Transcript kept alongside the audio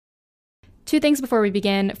Two things before we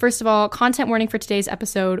begin. First of all, content warning for today's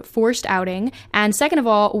episode, forced outing. And second of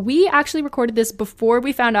all, we actually recorded this before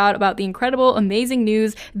we found out about the incredible, amazing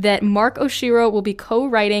news that Mark Oshiro will be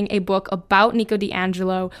co-writing a book about Nico di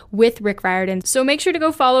Angelo with Rick Riordan. So make sure to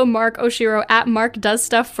go follow Mark Oshiro at Mark Does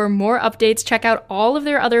Stuff for more updates. Check out all of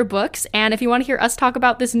their other books. And if you want to hear us talk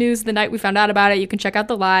about this news the night we found out about it, you can check out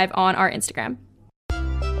the live on our Instagram.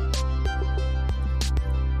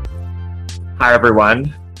 Hi,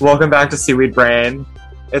 everyone. Welcome back to Seaweed Brain.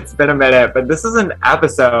 It's been a minute, but this is an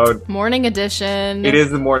episode. Morning edition. It is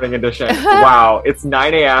the morning edition. Wow, it's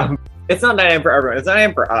 9 a.m. It's not 9 a.m. for everyone. It's 9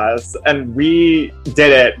 a.m. for us. And we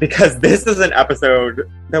did it because this is an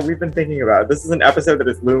episode that we've been thinking about. This is an episode that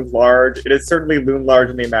has loomed large. It has certainly loomed large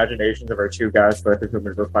in the imaginations of our two guests, both of whom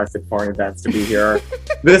have requested foreign events to be here.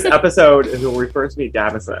 This episode is where we first meet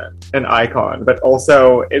Davison, an icon, but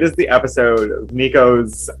also it is the episode of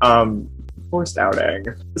Nico's forced outing.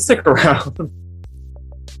 Stick around.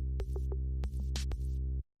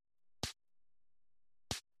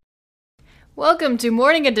 Welcome to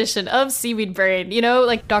morning edition of Seaweed Brain. You know,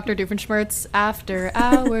 like Dr. Doofenshmirtz after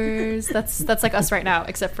hours. That's like us right now,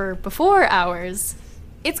 except for before hours.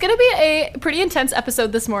 It's going to be a pretty intense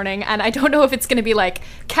episode this morning, and I don't know if it's going to be like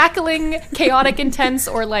cackling, chaotic, intense,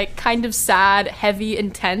 or like kind of sad, heavy,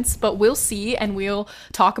 intense, but we'll see, and we'll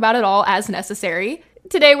talk about it all as necessary.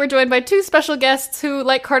 Today, we're joined by two special guests who,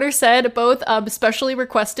 like Carter said, both specially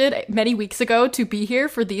requested many weeks ago to be here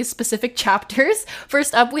for these specific chapters.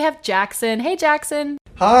 First up, we have Jackson. Hey, Jackson.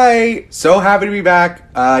 Hi! So happy to be back.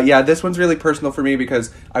 Yeah, this one's really personal for me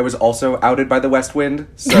because I was also outed by the West Wind.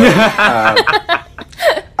 So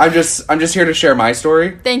I'm just here to share my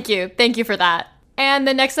story. Thank you. Thank you for that. And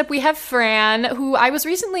then next up we have Fran, who I was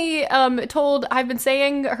recently told I've been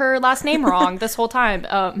saying her last name wrong this whole time.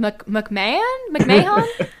 McMahon?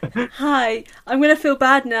 Hi. I'm going to feel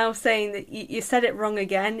bad now saying that you said it wrong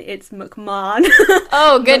again. It's McMahon.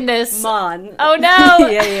 Oh, goodness. McMahon. Oh, no.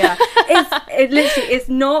 Yeah. It literally is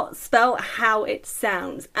not spelled how it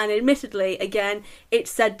sounds. And admittedly, again,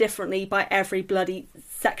 it's said differently by every bloody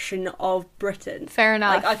section of Britain. Fair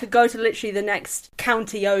enough. Like, I could go to literally the next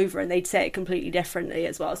county over and they'd say it completely differently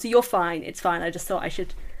as well. So you're fine. It's fine. I just thought I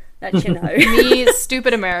should let you know. Me,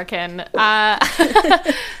 stupid American.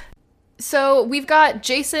 So we've got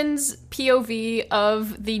Jason's POV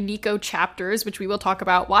of the Nico chapters, which we will talk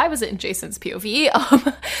about. Why was it in Jason's POV?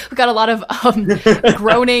 We've got a lot of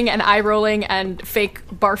groaning and eye rolling and fake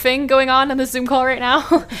barfing going on the Zoom call right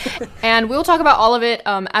now. And we'll talk about all of it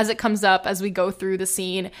as it comes up as we go through the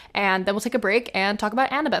scene. And then we'll take a break and talk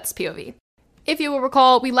about Annabeth's POV. If you will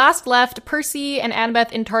recall, we last left Percy and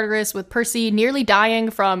Annabeth in Tartarus with Percy nearly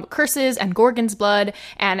dying from curses and Gorgon's blood,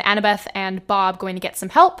 and Annabeth and Bob going to get some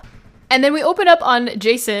help. And then we open up on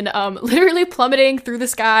Jason literally plummeting through the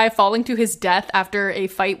sky, falling to his death after a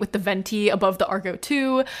fight with the Venti above the Argo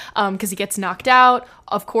 2, because he gets knocked out.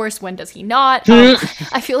 Of course, when does he not?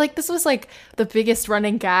 I feel like this was like the biggest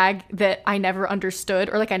running gag that I never understood,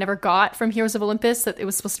 or like I never got from Heroes of Olympus, that it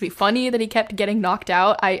was supposed to be funny that he kept getting knocked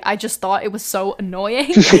out. I just thought it was so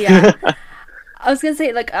annoying. Yeah. I was going to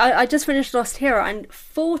say, like, I just finished Lost Hero, and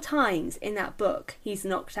 4 times in that book he's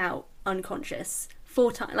knocked out unconscious.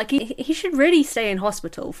 4 times. Like, he should really stay in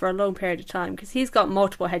hospital for a long period of time because he's got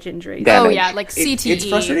multiple head injuries. Oh, yeah, like CTE. It's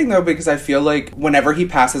frustrating, though, because I feel like whenever he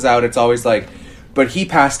passes out, it's always like, but he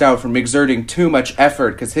passed out from exerting too much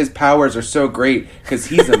effort because his powers are so great because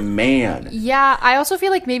he's a man. Yeah, I also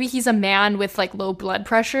feel like maybe he's a man with like low blood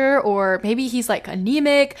pressure, or maybe he's like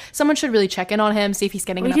anemic. Someone should really check in on him, see if he's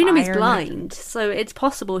getting enough iron. He's blind, so it's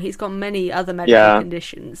possible he's got many other medical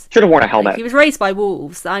conditions. Should have worn a helmet. Like, he was raised by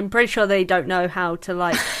wolves. I'm pretty sure they don't know how to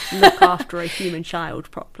like look after a human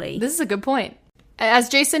child properly. This is a good point. As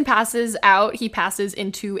Jason passes out, he passes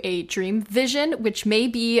into a dream vision, which may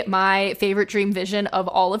be my favorite dream vision of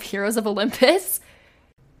all of Heroes of Olympus.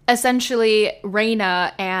 Essentially,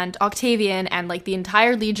 Reyna and Octavian and like the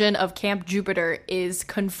entire legion of Camp Jupiter is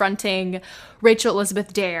confronting Rachel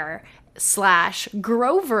Elizabeth Dare /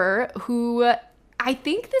 Grover, who I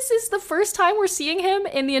think this is the first time we're seeing him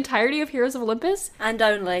in the entirety of Heroes of Olympus. And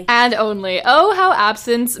only. Oh, how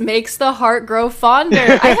absence makes the heart grow fonder.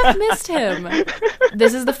 I have missed him.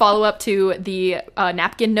 This is the follow-up to the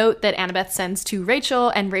napkin note that Annabeth sends to Rachel,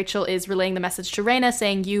 and Rachel is relaying the message to Reyna,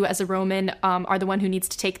 saying, you, as a Roman, are the one who needs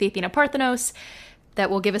to take the Athena Parthenos.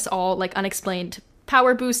 That will give us all, like, unexplained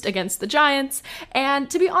power boost against the giants.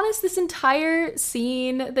 And to be honest, this entire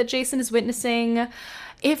scene that Jason is witnessing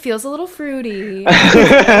It feels a little fruity.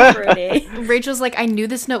 Fruity. Rachel's like, I knew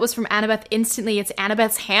this note was from Annabeth instantly. It's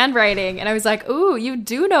Annabeth's handwriting. And I was like, ooh, you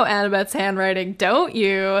do know Annabeth's handwriting, don't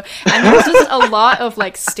you? And there's just a lot of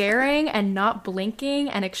like staring and not blinking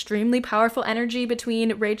and extremely powerful energy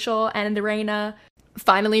between Rachel and Raina.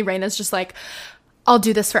 Finally, Raina's just like, I'll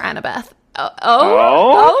do this for Annabeth.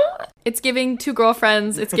 Oh. It's giving two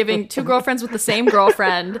girlfriends. It's giving two girlfriends with the same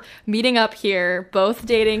girlfriend meeting up here, both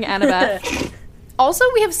dating Annabeth. Also,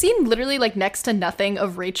 we have seen literally like next to nothing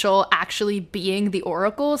of Rachel actually being the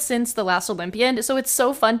Oracle since The Last Olympian. So it's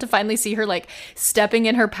so fun to finally see her like stepping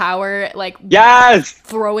in her power, like Yes!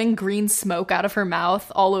 throwing green smoke out of her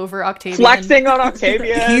mouth all over Octavian. Flexing on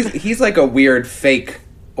Octavian. He's like a weird fake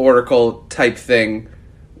Oracle type thing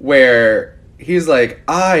where he's like,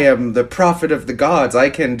 I am the prophet of the gods.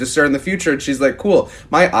 I can discern the future. And she's like, cool.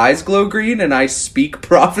 My eyes glow green and I speak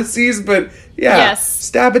prophecies, but yeah, Yes.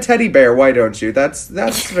 stab a teddy bear. Why don't you? That's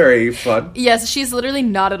very fun. Yes, she's literally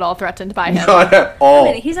not at all threatened by him. Not at all.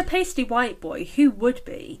 I mean, he's a pasty white boy. Who would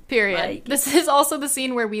be? Period. Like, This is also the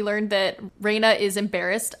scene where we learned that Raina is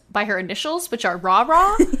embarrassed by her initials, which are Rah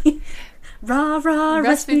Rah. rah rah,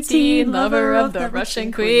 Rasputin, lover of the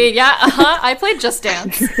Russian queen. Yeah, I played Just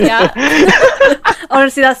Dance. Yeah.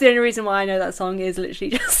 Honestly, that's the only reason why I know that song is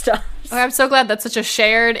literally Just Dance. Oh, I'm so glad that's such a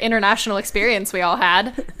shared international experience we all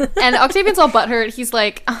had. And Octavian's all butthurt. He's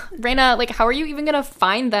like, Raina, like, how are you even gonna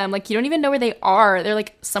find them? Like, you don't even know where they are. They're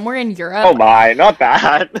like somewhere in Europe. Oh my, not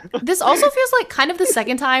that. This also feels like kind of the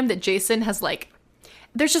second time that Jason has like,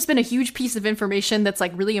 there's just been a huge piece of information that's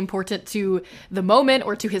like really important to the moment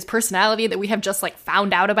or to his personality that we have just like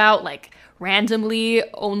found out about like randomly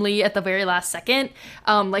only at the very last second.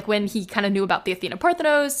 Like when he kind of knew about the Athena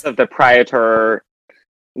Parthenos. Of the Praetor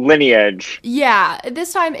lineage. Yeah,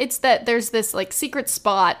 this time it's that there's this like secret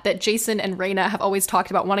spot that Jason and Raina have always talked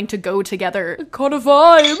about wanting to go together. Kind of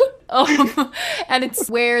vibe. And it's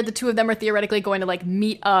where the two of them are theoretically going to like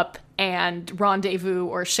meet up and rendezvous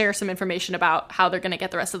or share some information about how they're going to get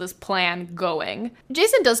the rest of this plan going.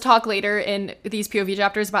 Jason does talk later in these POV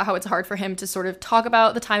chapters about how it's hard for him to sort of talk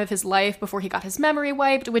about the time of his life before he got his memory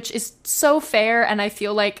wiped, which is so fair, and I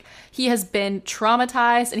feel like he has been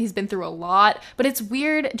traumatized and he's been through a lot, but it's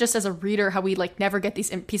weird just as a reader how we like never get these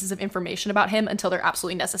pieces of information about him until they're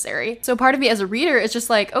absolutely necessary. So part of me as a reader is just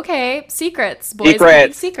like, okay, secrets, boys,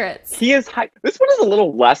 Secrets. secrets. He is this one is a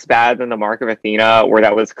little less bad than the Mark of Athena, where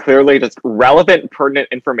that was clearly just relevant, pertinent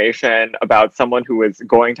information about someone who was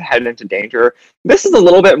going to head into danger. This is a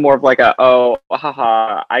little bit more of like a, oh,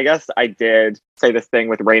 haha, I guess I did say this thing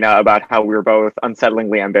with Raina about how we were both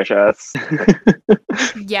unsettlingly ambitious.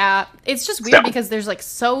 Yeah, it's just weird because there's like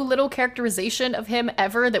so little characterization of him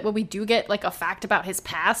ever that when we do get like a fact about his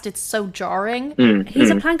past, it's so jarring. He's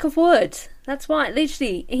a plank of wood. That's why,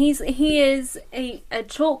 literally, he is a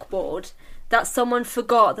chalkboard that someone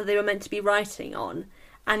forgot that they were meant to be writing on,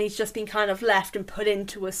 and he's just been kind of left and put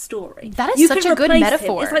into a story. That is You such could a good replace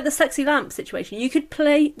metaphor. him. It's like the sexy lamp situation. You could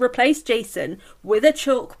replace Jason with a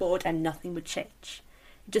chalkboard and nothing would change.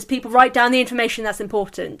 Just people write down the information that's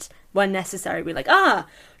important when necessary. We're like,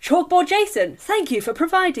 chalkboard Jason, thank you for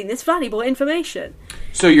providing this valuable information.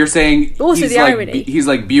 So you're saying Also he's the like irony. he's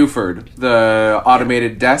like Buford, the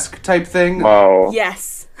automated desk type thing. Whoa.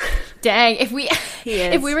 Yes. Dang, if we He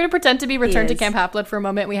is. if we were to pretend to be returned to is. Camp Half-Blood for a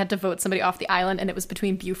moment, we had to vote somebody off the island, and it was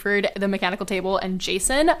between Buford, the mechanical table, and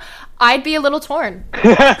Jason, I'd be a little torn.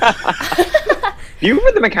 You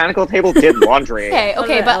with the mechanical table did laundry.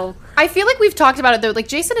 Okay, but little. I feel like we've talked about it though. Like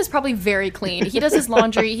Jason is probably very clean. He does his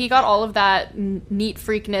laundry. He got all of that neat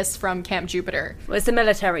freakness from Camp Jupiter. Well, it's the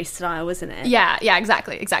military style, isn't it? Yeah,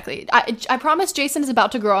 exactly. I promise Jason is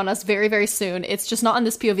about to grow on us very, very soon. It's just not in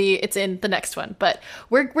this POV. It's in the next one. But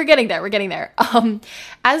we're getting there. We're getting there.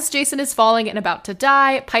 As Jason is falling and about to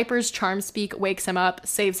die, Piper's charm speak wakes him up,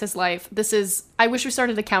 saves his life. I wish we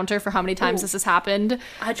started a counter for how many times this has happened.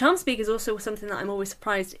 Her charm speak is also something that I'm always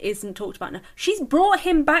surprised isn't talked about now. She's brought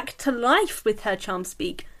him back to life with her charm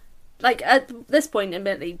speak. Like, at this point,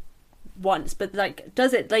 admittedly, once, but, like,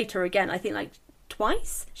 does it later again. I think, like,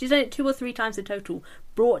 twice? She's done it 2 or 3 times in total.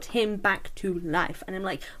 Brought him back to life. And I'm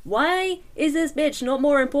like, why is this bitch not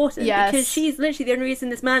more important? Yes. Because she's literally the only reason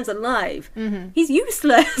this man's alive. He's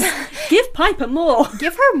useless. Give Piper more.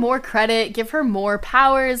 Give her more credit. Give her more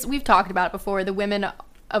powers. We've talked about it before. The women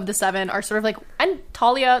of the 7 are sort of like, and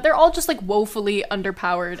Talia, they're all just like woefully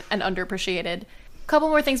underpowered and underappreciated. Couple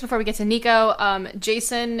more things before we get to Nico.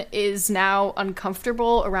 Jason is now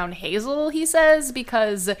uncomfortable around Hazel, he says,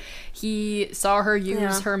 because he saw her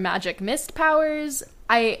use her magic mist powers.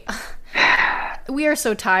 We are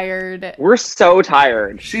so tired. We're so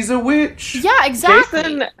tired. She's a witch. Yeah, exactly.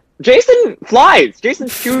 Jason, Jason flies. Jason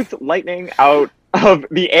shoots lightning out of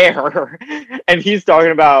the air. And he's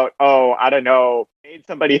talking about, oh, I don't know, made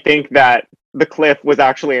somebody think that the cliff was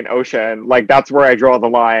actually an ocean. Like, that's where I draw the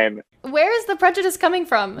line. Where is the prejudice coming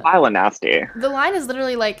from? Vile and nasty. The line is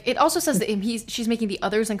literally like, it also says that she's making the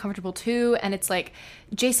others uncomfortable too, and it's like,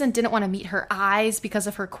 Jason didn't want to meet her eyes because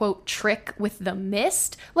of her, quote, trick with the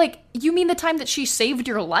mist? Like, you mean the time that she saved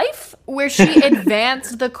your life? Where she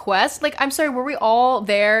advanced the quest? Like, I'm sorry, were we all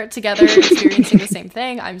there together experiencing the same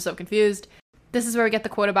thing? I'm so confused. This is where we get the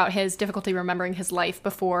quote about his difficulty remembering his life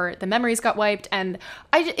before the memories got wiped, and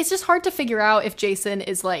it's just hard to figure out if Jason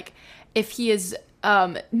is like, if he is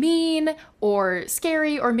mean or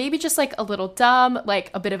scary or maybe just like a little dumb,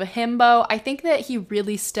 like a bit of a himbo. I think that he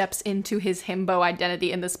really steps into his himbo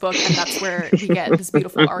identity in this book, and that's where we get this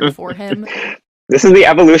beautiful arc for him. This is the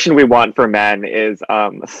evolution we want for men, is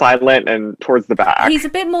silent and towards the back. He's a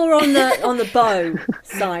bit more on the bow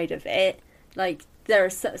side of it. Like,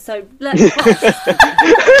 there's I don't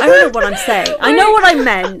know what I'm saying. I know what I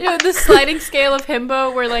meant. You know, the sliding scale of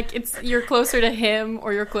himbo where like you're closer to him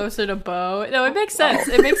or you're closer to Bo. No, it makes sense.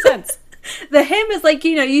 It makes sense. The him is like,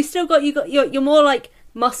 you know, you're more like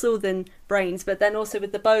muscle than brains, but then also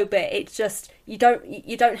with the bow bit, it's just you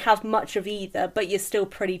don't have much of either, but you're still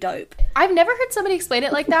pretty dope. I've never heard somebody explain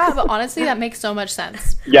it like that, but honestly that makes so much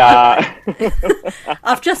sense. Yeah.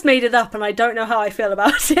 I've just made it up and I don't know how I feel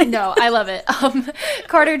about it. No, I love it.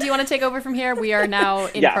 Carter, do you want to take over from here? We are now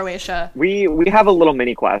in Croatia. We have a little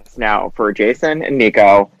mini quest now for Jason and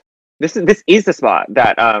Nico. This is the spot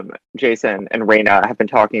that Jason and Raina have been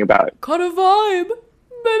talking about. Kind of vibe.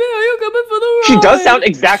 Baby, are you coming for the ride? She does sound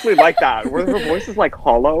exactly like that, where her voice is like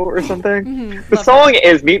hollow or something. Mm-hmm. The song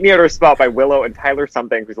is Meet Me at Her Spot by Willow and Tyler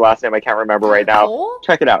something, whose last name I can't remember right now. Cole?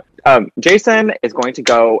 Check it out. Jason is going to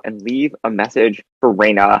go and leave a message for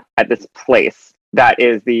Raina at this place that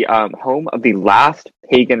is the home of the last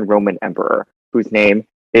pagan Roman emperor, whose name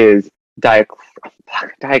is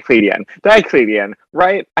Diocletian. Diocletian,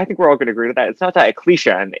 right? I think we're all going to agree with that. It's not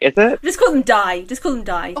Diocletian, is it? Just call them Di.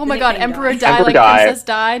 Oh my god, Emperor Di, Emperor like Di. Princess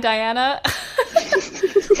Di, Diana.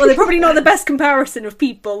 Well, they're probably not the best comparison of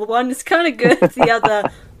people. One is kind of good, the other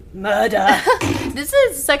murder. This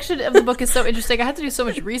section of the book is so interesting. I had to do so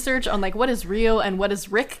much research on like what is real and what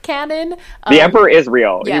is Rick canon. The emperor is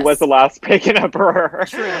real. Yes. He was the last pagan emperor.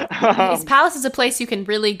 True. His palace is a place you can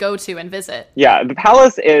really go to and visit. Yeah, the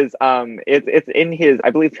palace is it's in his, I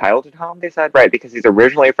believe, childhood home, they said, right? Because he's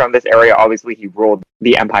originally from this area. Obviously, he ruled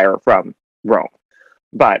the empire from Rome.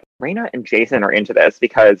 But Raina and Jason are into this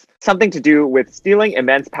because something to do with stealing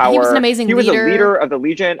immense power. He was an amazing leader. He was a leader of the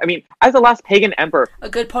Legion. I mean, as the last pagan emperor. A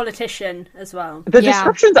good politician as well. The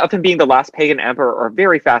descriptions of him being the last pagan emperor are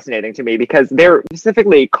very fascinating to me because they're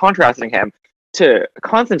specifically contrasting him to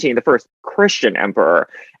Constantine, the first Christian emperor.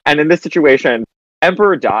 And in this situation,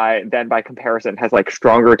 Emperor Di, then by comparison, has like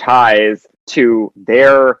stronger ties to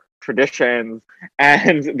their traditions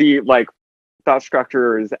and the like thought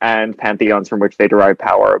structures and pantheons from which they derive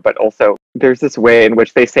power, but also there's this way in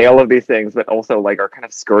which they say all of these things but also like are kind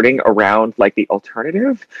of skirting around like the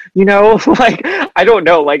alternative, you know. Like, I don't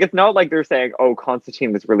know, like it's not like they're saying, oh,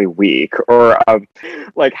 Constantine was really weak, or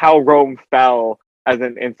like how Rome fell as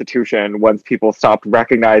an institution once people stopped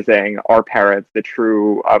recognizing our parents, the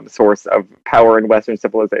true source of power in Western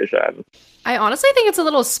civilization. I honestly think it's a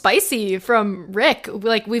little spicy from Rick.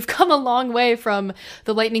 Like, we've come a long way from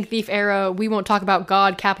the Lightning Thief era, we won't talk about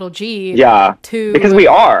God, capital G. Yeah, to, because we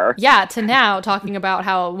are. Yeah, to now talking about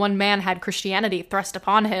how one man had Christianity thrust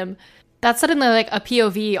upon him. That's suddenly like a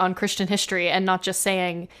POV on Christian history and not just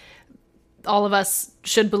saying all of us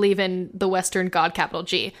should believe in the Western God, capital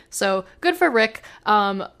G. So good for Rick.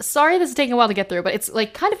 Sorry this is taking a while to get through, but it's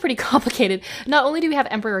like kind of pretty complicated. Not only do we have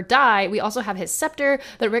Emperor Di, we also have his scepter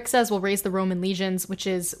that Rick says will raise the Roman legions, which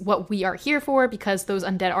is what we are here for because those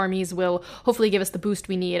undead armies will hopefully give us the boost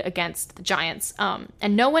we need against the giants.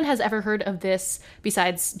 And no one has ever heard of this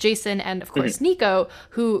besides Jason and of course Nico,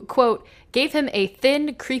 who, quote, gave him a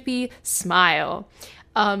thin, creepy smile.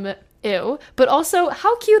 Ew. But also,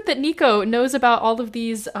 how cute that Nico knows about all of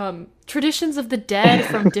these traditions of the dead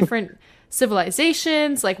from different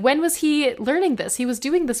civilizations. Like, when was he learning this? He was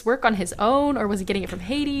doing this work on his own, or was he getting it from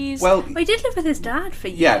Hades? Well, he did live with his dad for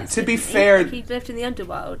years. Yeah, to be fair, he lived in the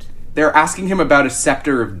underworld. They're asking him about a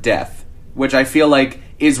scepter of death, which I feel like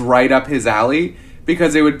is right up his alley,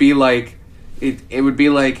 because it would be like,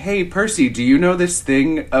 hey, Percy, do you know this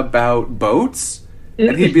thing about boats?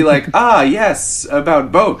 And he'd be like, yes,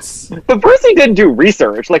 about boats. But Percy didn't do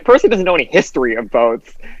research. Like, Percy doesn't know any history of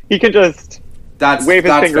boats. He can just wave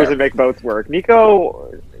his fingers fair. and make boats work.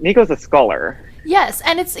 Nico's a scholar. Yes,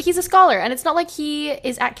 and he's a scholar, and it's not like he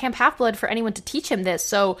is at Camp Half-Blood for anyone to teach him this.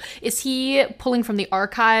 So is he pulling from the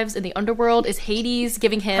archives in the underworld? Is Hades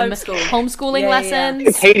giving him homeschooling lessons?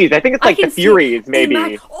 It's Hades. I think it's like the Furies,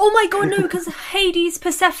 maybe. Oh my god, no, because Hades,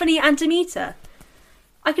 Persephone, and Demeter.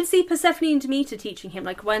 I can see Persephone and Demeter teaching him,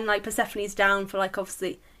 like when like Persephone's down for like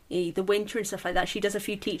obviously the winter and stuff like that. She does a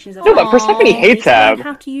few teachings of but Persephone hates him.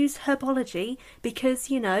 How to use herbology because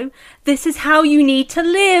this is how you need to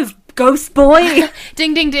live, ghost boy.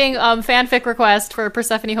 Ding ding ding! Fanfic request for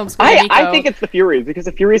Persephone homeschooling. I think it's the Furies because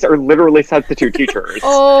the Furies are literally substitute teachers.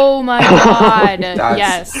 Oh my god!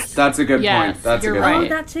 Yes, that's a good point. That's you're a good right. point.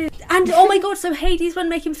 That too. And oh my god! So Hades wouldn't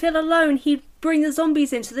make him feel alone. He'd bring the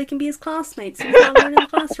zombies in so they can be his classmates. So he's not alone in the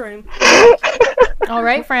classroom. All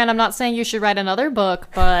right, Fran. I'm not saying you should write another book,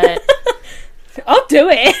 but I'll do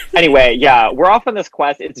it. Anyway, yeah, we're off on this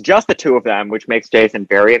quest. It's just the two of them, which makes Jason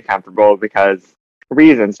very uncomfortable because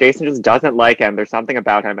reasons. Jason just doesn't like him. There's something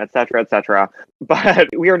about him, etc., etc. But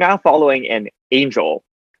we are now following an angel,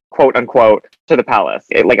 quote unquote, to the palace,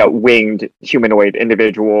 like a winged humanoid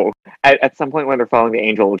individual. At some point when they're following the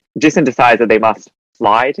angel, Jason decides that they must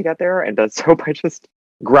fly to get there, and does so by just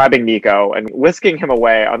grabbing Nico and whisking him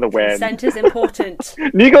away on the wind. Consent is important.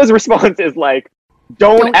 Nico's response is like,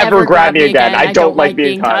 Don't ever grab me again. I don't like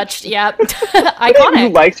being touched. Yep. Iconic. You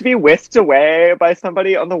like to be whisked away by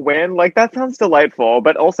somebody on the wind? Like, that sounds delightful,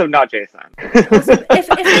 but also not Jason. If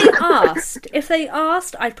they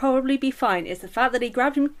asked, I'd probably be fine. It's the fact that he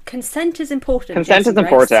grabbed him. Consent is important. Consent is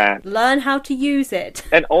important. Learn how to use it.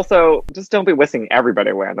 And also, just don't be whisking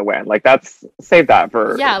everybody away on the wind. Like, save that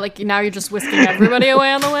for... Yeah, like, now you're just whisking everybody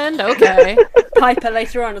away on the wind? Okay. Piper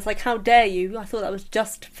later on is like, how dare you? I thought that was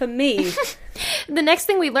just for me. The next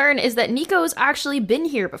thing we learn is that Nico's actually been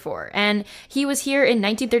here before, and he was here in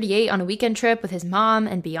 1938 on a weekend trip with his mom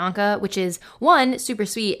and Bianca, which is, one, super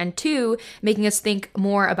sweet, and two, making us think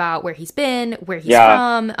more about where he's been, where he's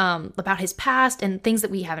from, about his past, and things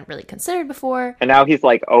that we haven't really considered before. And now he's,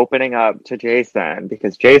 like, opening up to Jason,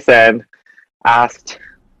 because Jason asked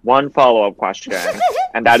one follow-up question,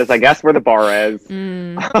 and that is, I guess, where the bar is.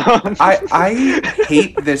 I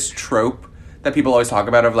hate this trope that people always talk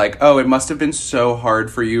about of like, oh, it must have been so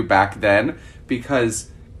hard for you back then,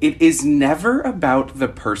 because it is never about the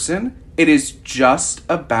person. It is just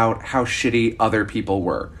about how shitty other people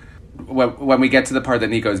were. When we get to the part that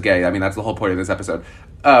Nico's gay, I mean, that's the whole point of this episode.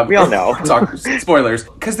 We all know. Spoilers.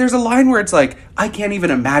 Because there's a line where it's like, I can't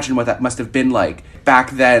even imagine what that must have been like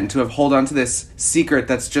back then to have held on to this secret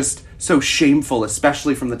that's just so shameful,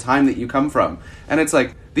 especially from the time that you come from. And it's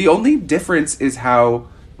like, the only difference is how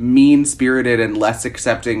mean-spirited and less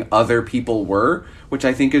accepting other people were, which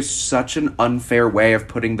I think is such an unfair way of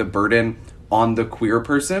putting the burden on the queer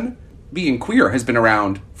person. Being queer has been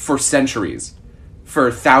around for centuries,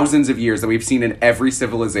 for thousands of years, that we've seen in every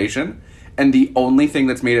civilization, and the only thing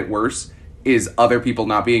that's made it worse is other people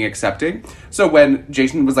not being accepting. So when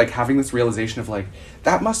Jason was like having this realization of like,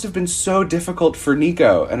 that must have been so difficult for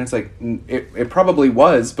Nico, and it's like, it probably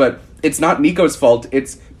was, but it's not Nico's fault,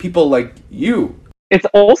 it's people like you. It's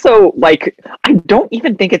also, like, I don't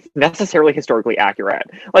even think it's necessarily historically accurate.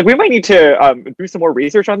 Like, we might need to do some more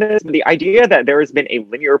research on this, but the idea that there has been a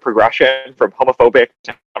linear progression from homophobic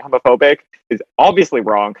to non-homophobic is obviously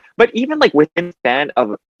wrong. But even, like, within the span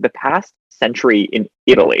of the past century in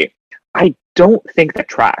Italy, I don't think that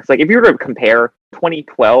tracks. Like, if you were to compare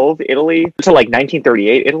 2012 Italy to, like,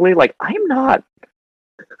 1938 Italy, like, I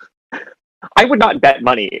would not bet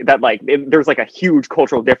money that, like, there's, like, a huge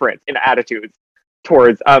cultural difference in attitudes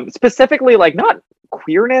towards specifically, like, not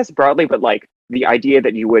queerness broadly, but like the idea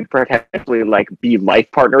that you would potentially like be life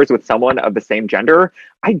partners with someone of the same gender.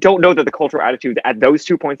 I don't know that the cultural attitudes at those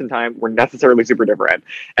 2 points in time were necessarily super different,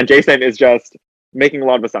 and Jason is just making a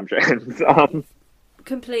lot of assumptions.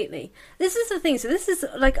 Completely. This is the thing. So this is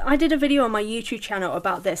like, I did a video on my YouTube channel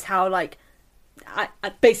about this, how like I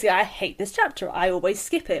hate this chapter. I always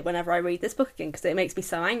skip it whenever I read this book again because it makes me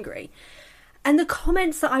so angry. And the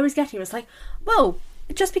comments that I was getting was like, well,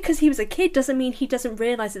 just because he was a kid doesn't mean he doesn't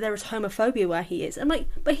realise that there is homophobia where he is. I'm like,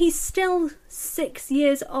 but he's still 6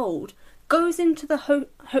 years old, goes into the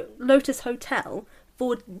Lotus Hotel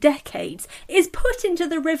for decades, is put into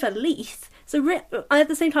the River Leith. So at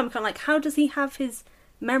the same time, I'm kind of like, how does he have his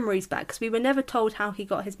memories back? Because we were never told how he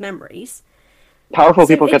got his memories. Powerful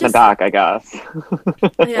people get them back, I guess.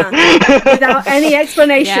 Yeah, without any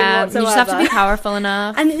explanation whatsoever. You just have to be powerful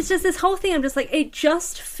enough. And it's just this whole thing, I'm just like, it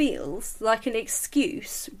just feels like an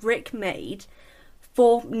excuse Rick made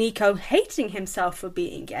for Nico hating himself for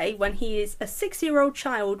being gay when he is a 6-year-old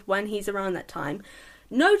child when he's around that time.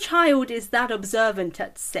 No child is that observant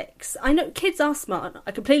at 6. I know kids are smart,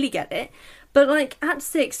 I completely get it, But, like, at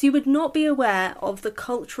 6, you would not be aware of the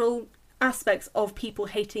cultural aspects of people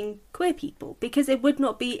hating queer people, because it would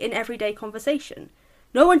not be in everyday conversation.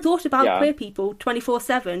 No one thought about queer people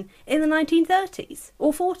 24/7 in the 1930s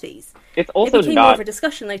or 40s. It's also it became more of a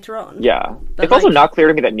discussion later on. Yeah. But it's also not clear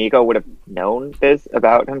to me that Nico would have known this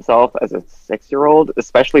about himself as a 6-year-old,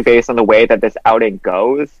 especially based on the way that this outing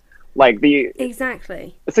goes. Like, the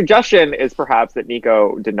suggestion is perhaps that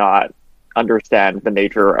Nico did not understand the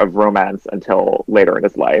nature of romance until later in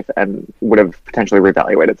his life and would have potentially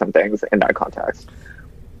reevaluated some things in that context.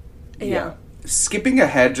 Yeah. Skipping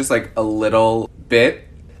ahead just like a little bit,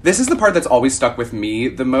 this is the part that's always stuck with me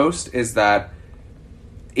the most, is that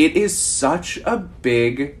it is such a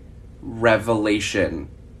big revelation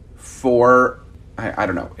for, I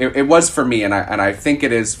don't know, it was for me, and I think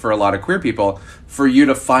it is for a lot of queer people, for you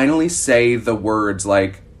to finally say the words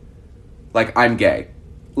like I'm gay.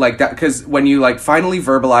 Like that, because when you like finally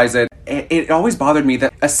verbalize it, it always bothered me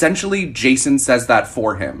that essentially Jason says that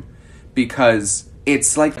for him, because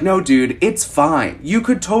it's like, no, dude, it's fine. You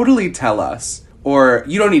could totally tell us. Or,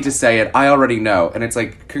 you don't need to say it, I already know. And it's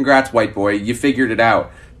like, congrats, white boy, you figured it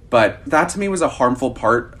out. But that to me was a harmful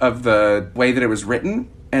part of the way that it was written.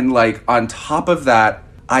 And like, on top of that,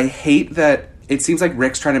 I hate that it seems like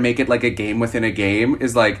Rick's trying to make it like a game within a game.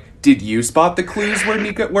 Is like, did you spot the clues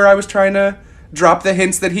where I was trying to drop the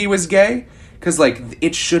hints that he was gay? Because, like,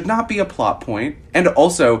 it should not be a plot point. And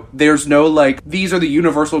also, there's no, like, these are the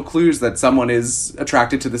universal clues that someone is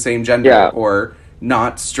attracted to the same gender or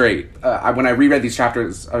not straight. When I reread these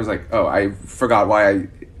chapters, I was like, oh, I forgot why I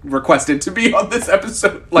requested to be on this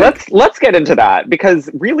episode. Like, let's get into that, because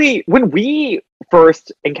really, when we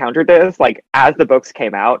first encountered this, like, as the books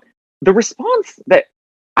came out, the response that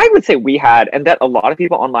I would say we had, and that a lot of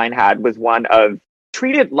people online had, was one of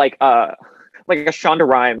treated like a Shonda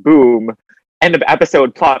Rhimes boom end of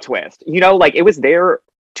episode plot twist. You know, like, it was there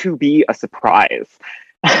to be a surprise.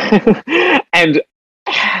 And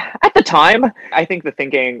at the time, I think the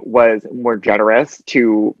thinking was more generous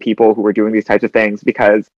to people who were doing these types of things,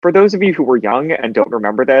 because for those of you who were young and don't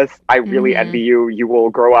remember this, I really envy you. You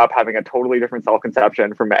will grow up having a totally different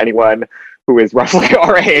self-conception from anyone who is roughly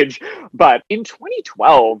our age. But in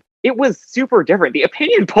 2012, it was super different. The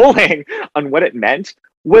opinion polling on what it meant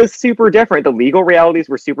was super different. The legal realities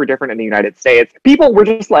were super different in the United States. People were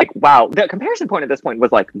just like, wow. The comparison point at this point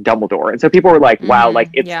was like Dumbledore. And so people were like, wow, like,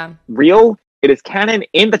 it's real. It is canon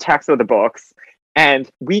in the text of the books. And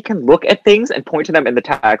we can look at things and point to them in the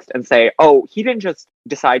text and say, oh, he didn't just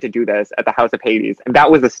decide to do this at the House of Hades. And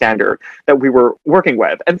that was the standard that we were working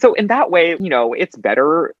with. And so in that way, you know, it's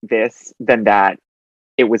better this than that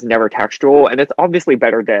it was never textual. And it's obviously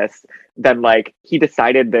better this than, like, he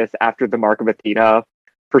decided this after the Mark of Athena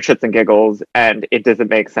for shits and giggles, and it doesn't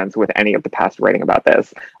make sense with any of the past writing about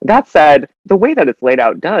this. That said, the way that it's laid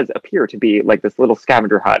out does appear to be like this little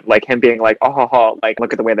scavenger hunt, like him being like, oh, ha, ha, like,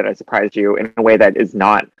 look at the way that I surprised you, in a way that is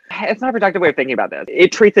not, it's not a productive way of thinking about this.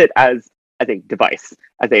 It treats it as a device,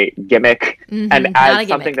 as a gimmick, and as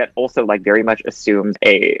something that also, like, very much assumes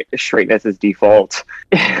a straightness as default.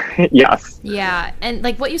 Yes. Yeah, and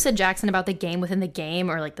like what you said, Jackson, about the game within the game,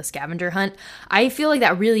 or like the scavenger hunt, I feel like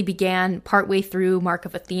that really began partway through Mark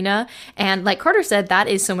of Athena, and like Carter said, that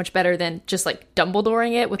is so much better than just like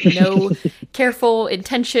Dumbledoring it with no careful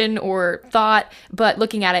intention or thought. But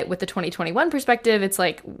looking at it with the 2021 perspective, it's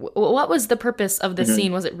like, what was the purpose of this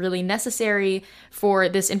scene? Was it really necessary for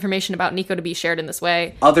this information about Nico to be shared in this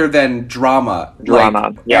way? Other than drama.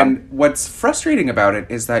 Like, yeah. And what's frustrating about it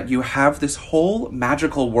is that you have this whole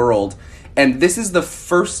magical world, and this is the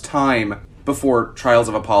first time before Trials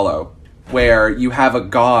of Apollo where you have a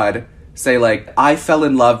god say, like, I fell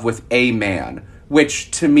in love with a man,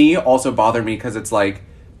 which to me also bothered me, because it's like,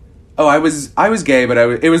 oh, I was gay, but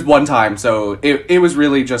it was one time, so it was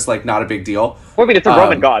really just, like, not a big deal. Well, I mean, it's a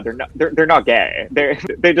Roman god. They're not gay.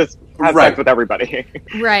 They just have sex with everybody.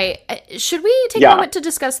 Right. Should we take a moment to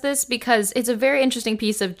discuss this, because it's a very interesting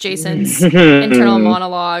piece of Jason's internal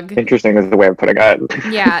monologue. Interesting is the way of putting it.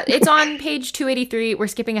 Yeah, it's on page 283. We're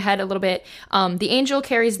skipping ahead a little bit. The angel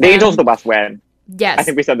carries them. The angel's the West Wind. Yes. I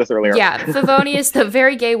think we said this earlier. Yeah. Favonius, the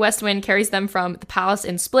very gay West Wind, carries them from the palace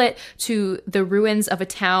in Split to the ruins of a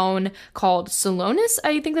town called Salonis.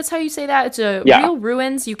 I think that's how you say that. It's a real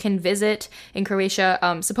ruins you can visit in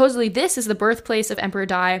Croatia. Supposedly this is the birthplace of Emperor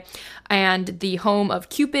Dai and the home of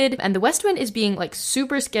Cupid. And the West Wind is being, like,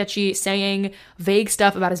 super sketchy, saying vague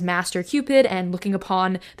stuff about his master Cupid and looking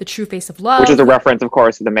upon the true face of love. Which is a reference, of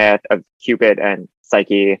course, to the myth of Cupid and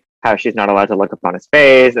Psyche, how she's not allowed to look upon his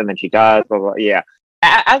face, and then she does, blah, blah, yeah.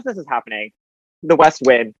 As this is happening, the West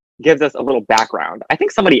Wind gives us a little background. I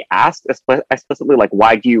think somebody asked explicitly, like,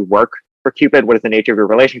 why do you work for Cupid, what is the nature of your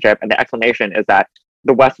relationship? And the explanation is that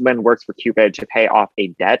the West Wind works for Cupid to pay off a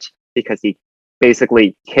debt because he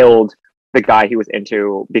basically killed the guy he was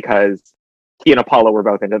into because he and Apollo were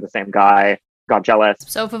both into the same guy, got jealous.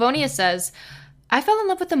 So Favonius says, I fell in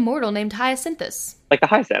love with a mortal named Hyacinthus. Like the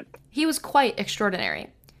Hyacinth. He was quite extraordinary.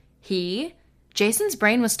 Jason's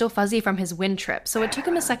brain was still fuzzy from his wind trip, so it took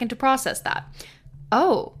him a second to process that.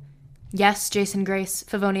 Oh, yes, Jason Grace,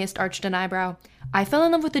 Favonius arched an eyebrow. I fell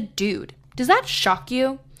in love with a dude. Does that shock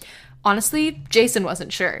you? Honestly, Jason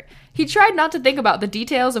wasn't sure. He tried not to think about the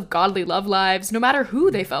details of godly love lives, no matter who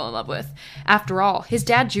they fell in love with. After all, his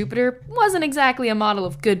dad Jupiter wasn't exactly a model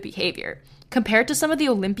of good behavior. Compared to some of the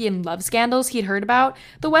Olympian love scandals he'd heard about,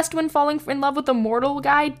 the West Wind falling in love with a mortal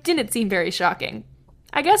guy didn't seem very shocking.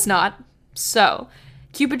 I guess not. So,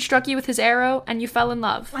 Cupid struck you with his arrow, and you fell in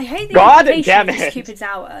love. I hate the God implication damn of this it. Cupid's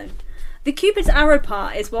arrow. The Cupid's arrow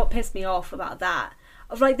part is what pissed me off about that.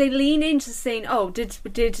 Of like they lean into saying, "Oh, did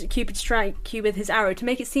Cupid strike you with his arrow?" to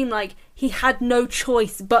make it seem like he had no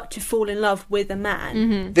choice but to fall in love with a man.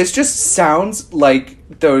 Mm-hmm. This just sounds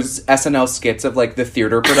like those SNL skits of like the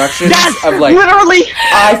theater productions Yes! of like Literally!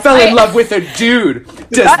 I fell in love with a dude.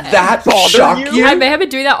 Does that bother shock you? you? I may have been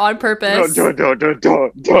doing that on purpose. Duh.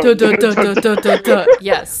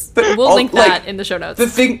 Yes. But, We'll link that like, in the show notes. The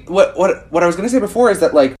thing, what I was going to say before is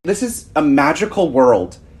that like this is a magical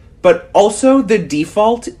world, but also the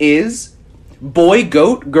default is boy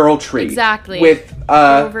goat girl tree. Exactly. With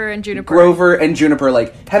Grover and Juniper. Grover and Juniper,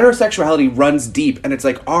 like heterosexuality runs deep, and it's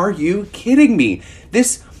like, are you kidding me?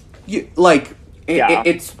 This,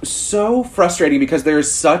 it's so frustrating because there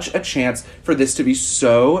is such a chance for this to be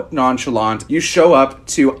so nonchalant. You show up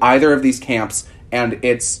to either of these camps, and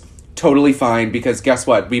it's totally fine because guess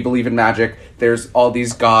what? We believe in magic. There's all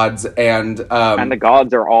these gods, and the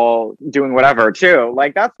gods are all doing whatever too.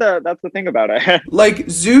 Like that's the thing about it. like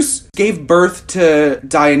Zeus gave birth to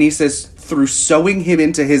Dionysus through sewing him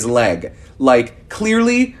into his leg. Like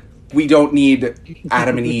clearly we don't need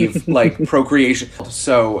Adam and Eve like procreation.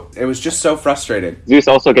 So it was just so frustrating. Zeus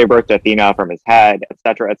also gave birth to Athena from his head,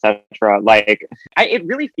 etc., etc. Like it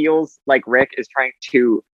really feels like Rick is trying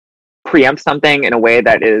to preempt something in a way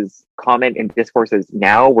that is common in discourses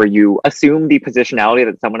now, where you assume the positionality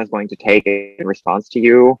that someone is going to take in response to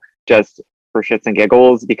you just for shits and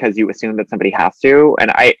giggles because you assume that somebody has to. And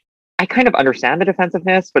I kind of understand the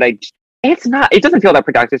defensiveness, but it doesn't feel that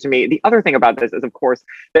productive to me. The other thing about this is, of course,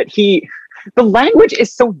 that the language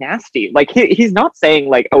is so nasty. Like he's not saying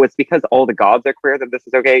like, oh, it's because all the gods are queer that this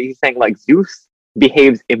is okay. He's saying like Zeus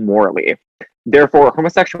behaves immorally. Therefore,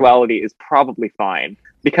 homosexuality is probably fine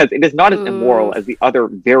because it is not as immoral as the other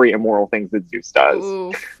very immoral things that Zeus does.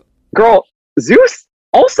 Oof. Girl, Zeus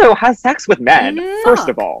also has sex with men, first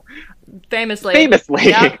of all. Famously.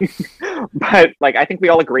 Yeah. But like I think we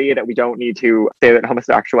all agree that we don't need to say that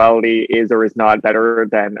homosexuality is or is not better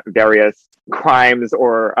than various crimes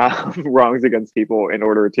or wrongs against people in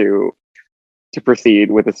order to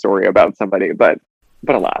proceed with a story about somebody. But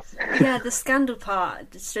alas. Yeah, the scandal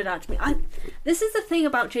part stood out to me. This is the thing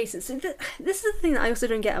about Jason. So this is the thing that I also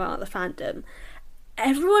don't get about the fandom.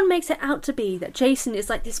 Everyone makes it out to be that Jason is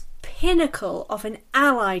like this pinnacle of an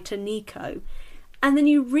ally to Nico. And then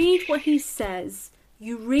you read what he says,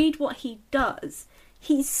 you read what he does.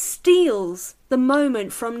 He steals the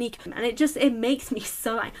moment from Nico, and it makes me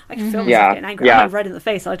so angry. I can feel myself getting angry. I'm red in the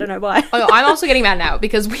face, I don't know why. Oh, I'm also getting mad now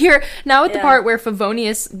because we're now at the part where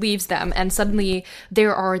Favonius leaves them, and suddenly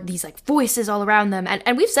there are these like voices all around them.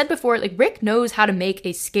 And we've said before, like Rick knows how to make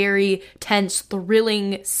a scary, tense,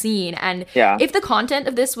 thrilling scene. And if the content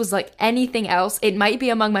of this was like anything else, it might be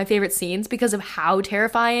among my favorite scenes because of how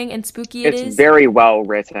terrifying and spooky it is. It's very well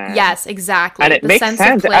written. Yes, exactly. And it makes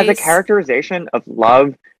sense as a characterization of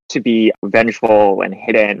love to be vengeful and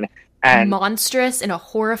hidden and monstrous in a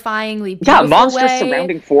horrifyingly beautiful monstrous way.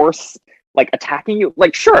 Surrounding force like attacking you.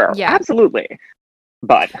 Like sure, absolutely.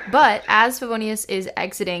 But as Favonius is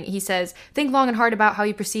exiting, he says, "Think long and hard about how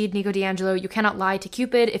you proceed, Nico D'Angelo. You cannot lie to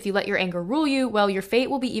Cupid. If you let your anger rule you, well, your fate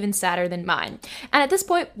will be even sadder than mine." And at this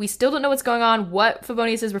point, we still don't know what's going on, what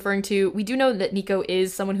Favonius is referring to. We do know that Nico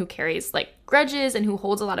is someone who carries, like, grudges and who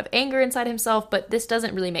holds a lot of anger inside himself, but this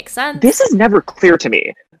doesn't really make sense. This is never clear to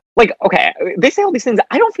me. Like, okay, they say all these things.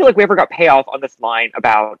 I don't feel like we ever got payoff on this line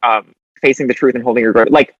about facing the truth and holding your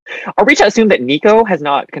ground. Like, are we to assume that Nico has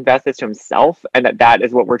not confessed this to himself and that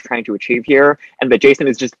is what we're trying to achieve here, and that Jason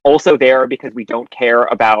is just also there because we don't care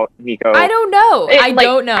about Nico? I don't know. I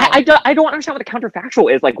don't know. I don't understand what the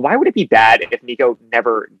counterfactual is. Like, why would it be bad if Nico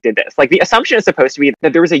never did this? Like, the assumption is supposed to be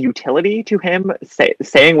that there was a utility to him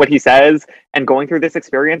saying what he says and going through this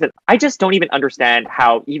experience. And I just don't even understand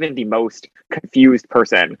how even the most confused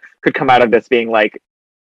person could come out of this being like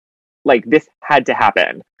this had to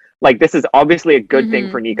happen. Like, this is obviously a good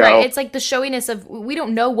thing for Nico. Right. It's like the showiness of, we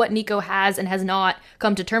don't know what Nico has and has not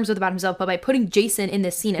come to terms with about himself, but by putting Jason in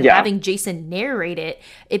this scene and having Jason narrate it,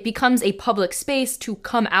 it becomes a public space to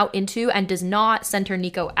come out into and does not center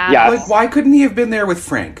Nico at all. Like, why couldn't he have been there with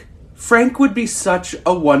Frank? Frank would be such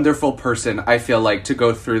a wonderful person, I feel like, to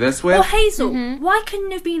go through this with. Or Hazel. Why couldn't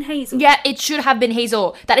it have been Hazel? Yeah, it should have been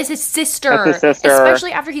Hazel. That is his sister. That's his sister.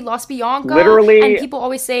 Especially after he lost Bianca. Literally. And people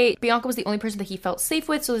always say Bianca was the only person that he felt safe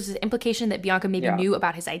with, so there's this implication that Bianca maybe knew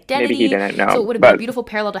about his identity. Maybe he didn't know. So it would have been a beautiful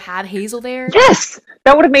parallel to have Hazel there. Yes!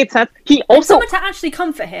 That would have made sense. He And also... someone to actually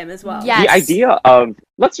comfort him as well. Yes. The idea of...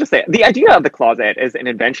 Let's just say, the idea of the closet is an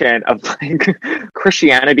invention of, like,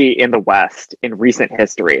 Christianity in the West in recent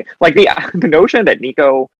history. Like, the notion that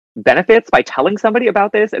Nico benefits by telling somebody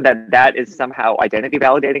about this and that is somehow identity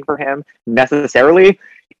validating for him necessarily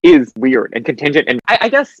is weird and contingent. And I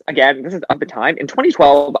guess, again, this is of the time. In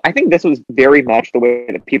 2012, I think this was very much the way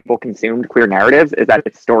that people consumed queer narratives, is that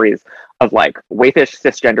it's stories of, like, waifish,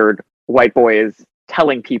 cisgendered white boys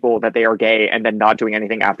telling people that they are gay and then not doing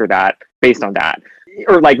anything after that based on that.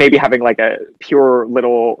 Or, like, maybe having, like, a pure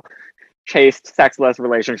little chaste, sexless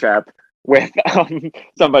relationship with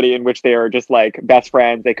somebody in which they are just, like, best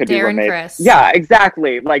friends. They could be roommates. Chris. Yeah,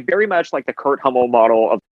 exactly. Like, very much like the Kurt Hummel model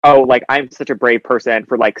of, oh, like, I'm such a brave person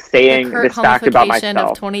for, like, saying this fact about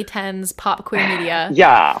myself. Of 2010's pop queer media.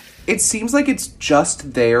 Yeah. It seems like it's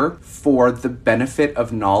just there for the benefit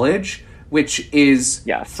of knowledge, which is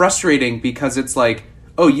frustrating because it's like,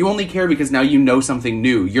 oh, you only care because now you know something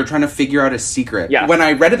new. You're trying to figure out a secret. Yeah. When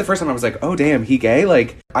I read it the first time, I was like, oh, damn, he gay?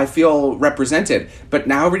 Like, I feel represented. But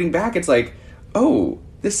now reading back, it's like, oh,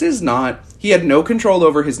 this is not... He had no control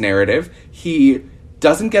over his narrative. He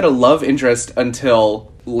doesn't get a love interest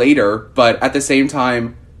until later. But at the same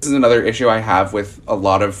time, this is another issue I have with a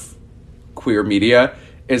lot of queer media,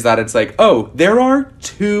 is that it's like, oh, there are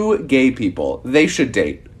 2 gay people. They should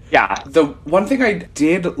date. Yeah. The one thing I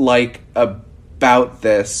did like about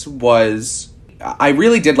this was I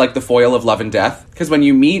really did like the foil of love and death, because when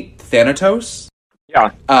you meet Thanatos,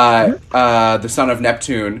 the son of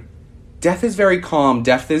Neptune, death is very calm,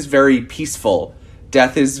 death is very peaceful,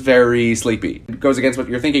 death is very sleepy. It goes against what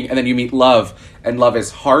you're thinking, and then you meet love, and love is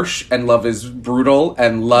harsh, and love is brutal,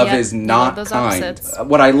 and love is not kind. Opposites.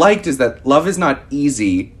 What I liked is that love is not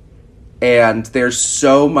easy, and there's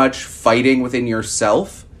so much fighting within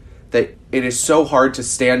yourself that it is so hard to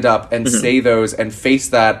stand up and say those and face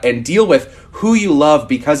that and deal with who you love,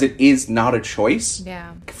 because it is not a choice.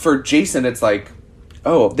 Yeah. For Jason, it's like,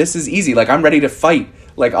 oh, this is easy. Like, I'm ready to fight.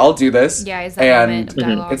 Like, I'll do this. Yeah, is that moment of and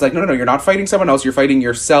dialogue. it's like, no, you're not fighting someone else. You're fighting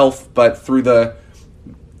yourself, but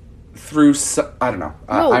I don't know.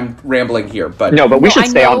 No. I'm rambling here, but... No, but we should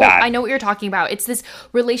stay on that. I know what you're talking about. It's this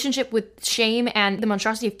relationship with shame and the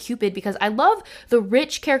monstrosity of Cupid, because I love the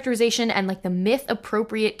rich characterization and, like, the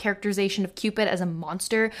myth-appropriate characterization of Cupid as a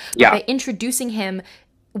monster. Yeah. By introducing him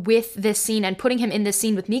with this scene and putting him in this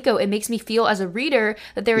scene with Nico, it makes me feel as a reader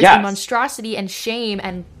that there is a monstrosity and shame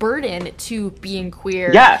and burden to being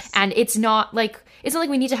queer. Yes. And it's not like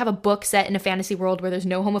we need to have a book set in a fantasy world where there's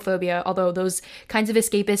no homophobia, although those kinds of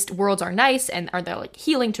escapist worlds are nice and are like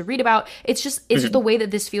healing to read about. It's just the way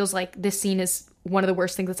that this feels like this scene is one of the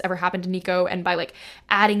worst things that's ever happened to Nico, and by, like,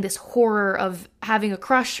 adding this horror of having a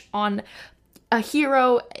crush on a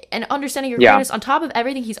hero and understanding your queerness on top of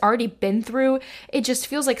everything he's already been through, it just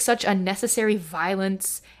feels like such unnecessary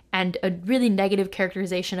violence and a really negative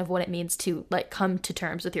characterization of what it means to, like, come to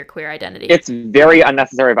terms with your queer identity. It's very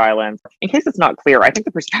unnecessary violence. In case it's not clear, I think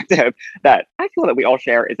the perspective that I feel that we all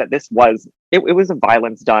share is that this was, it was a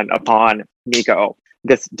violence done upon Nico,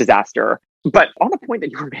 this disaster. But on the point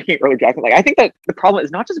that you were making earlier, Jackson, like, I think that the problem is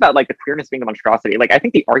not just about, like, the queerness being the monstrosity. Like, I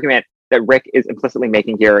think the argument that Rick is implicitly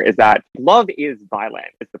making here is that love is violent,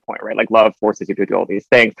 is the point, right? Like, love forces you to do all these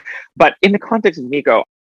things. But in the context of Nico,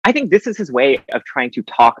 I think this is his way of trying to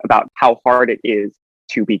talk about how hard it is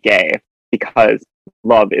to be gay, because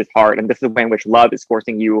love is hard. And this is the way in which love is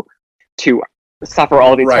forcing you to suffer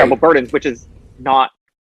all these terrible burdens, which is not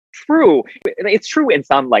true. It's true in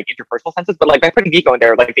some, like, interpersonal senses, but, like, by putting Nico in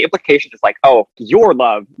there, like, the implication is like, oh, your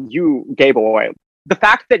love, you gay boy, the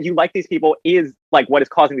fact that you like these people is like what is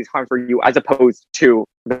causing these harms for you, as opposed to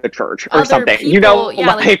the church or Other something. people, you know,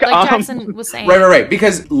 yeah, like Jackson was saying. Right.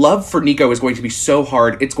 Because love for Nico is going to be so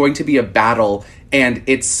hard. It's going to be a battle, and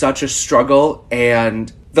it's such a struggle.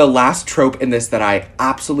 And the last trope in this that I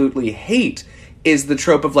absolutely hate is the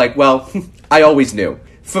trope of like, well, I always knew.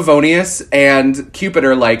 Favonius and Cupid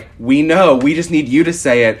are like, we know, we just need you to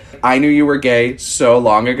say it. I knew you were gay so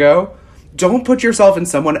long ago. Don't put yourself in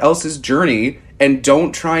someone else's journey, and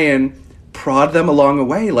don't try and prod them along the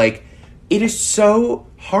way. Like, it is so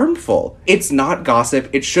harmful. It's not gossip.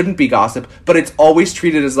 It shouldn't be gossip, but it's always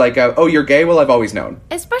treated as like, oh, you're gay? Well, I've always known.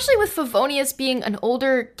 Especially with Favonius being an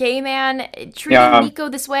older gay man, treating Nico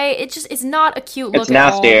this way, it's not a cute look it's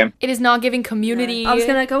nasty. at all. It is not giving community. I was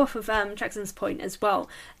going to go off of Jackson's point as well.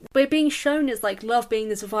 We're being shown as like love being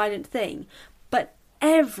this violent thing, but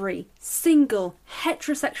every single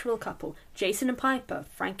heterosexual couple, Jason and Piper,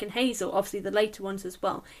 Frank and Hazel, obviously the later ones as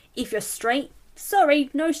well, if you're straight, sorry,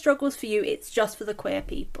 no struggles for you, it's just for the queer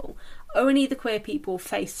people. Only the queer people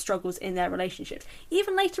face struggles in their relationships.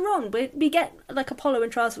 Even later on, we get like Apollo in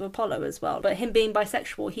Trials of Apollo as well, but him being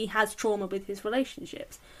bisexual, he has trauma with his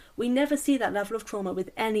relationships. We never see that level of trauma with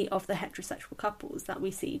any of the heterosexual couples that we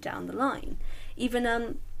see down the line.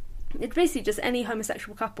 Even, it's basically just any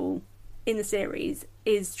homosexual couple in the series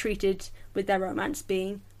is treated with their romance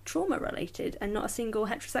being trauma related and not a single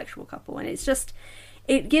heterosexual couple. And it's just,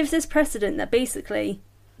 it gives this precedent that basically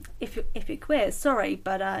if you're queer, sorry,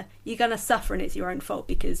 but you're gonna suffer and it's your own fault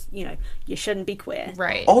because, you know, you shouldn't be queer.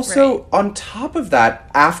 Right. Also, on top of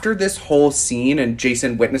that, after this whole scene and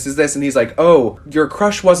Jason witnesses this and he's like, oh, your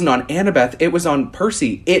crush wasn't on Annabeth, it was on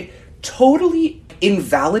Percy. It totally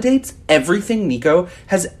invalidates everything Nico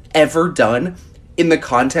has ever done in the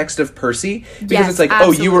context of Percy, because it's like,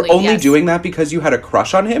 oh, you were only doing that because you had a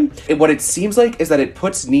crush on him. And what it seems like is that it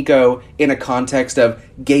puts Nico in a context of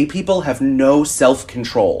gay people have no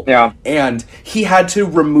self-control. Yeah. And he had to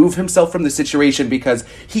remove himself from the situation because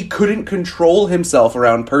he couldn't control himself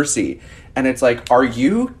around Percy. And it's like, are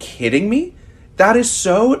you kidding me? That is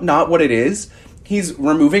so not what it is. He's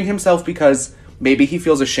removing himself because maybe he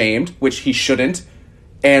feels ashamed, which he shouldn't.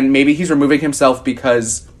 And maybe he's removing himself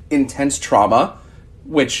because intense trauma,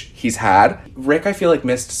 which he's had. Rick, I feel like,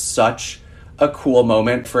 missed such a cool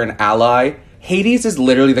moment for an ally. Hades is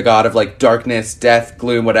literally the god of, like, darkness, death,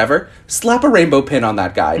 gloom, whatever. Slap a rainbow pin on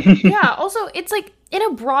that guy. Yeah, also, it's like, in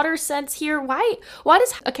a broader sense here, why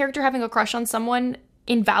does a character having a crush on someone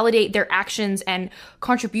invalidate their actions and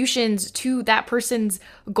contributions to that person's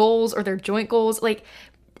goals or their joint goals? Like,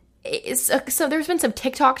 so there's been some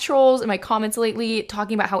TikTok trolls in my comments lately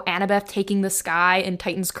talking about how Annabeth taking the sky and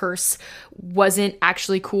Titan's curse wasn't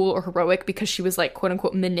actually cool or heroic because she was, like, quote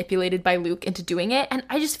unquote manipulated by Luke into doing it. And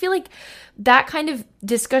I just feel like that kind of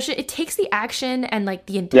discussion, it takes the action and, like,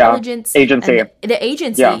 the intelligence, agency, and the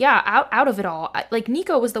agency, out of it all. Like,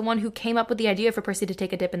 Nico was the one who came up with the idea for Percy to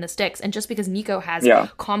take a dip in the Styx, and just because Nico has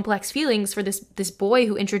complex feelings for this boy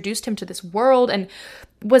who introduced him to this world and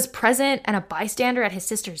was present and a bystander at his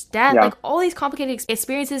sister's death, like, all these complicated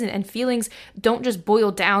experiences and feelings don't just boil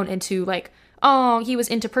down into, like, oh, he was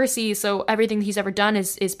into Percy, so everything he's ever done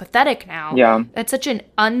is pathetic now. Yeah. That's such an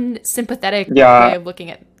unsympathetic way of looking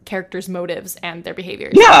at characters' motives and their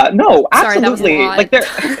behaviors. Yeah, no, Sorry, absolutely. that was a lot. Like,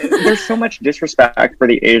 there's so much disrespect for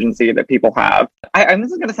the agency that people have. And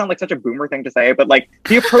this is going to sound like such a boomer thing to say, but, like,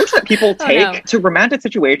 the approach that people take to romantic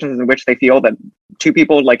situations in which they feel that two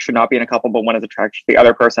people, like, should not be in a couple, but one is attracted to the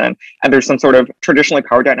other person, and there's some sort of traditionally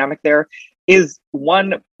power dynamic there, is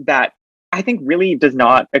one that I think really does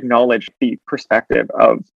not acknowledge the perspective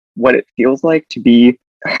of what it feels like to be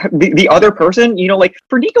the other person. You know, like,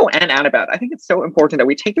 for Nico and Annabeth, I think it's so important that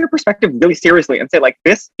we take their perspective really seriously and say, like,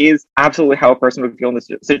 this is absolutely how a person would feel in this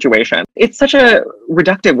situation. It's such a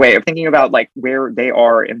reductive way of thinking about, like, where they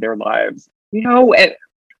are in their lives. You know, and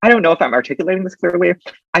I don't know if I'm articulating this clearly.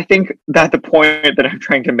 I think that the point that I'm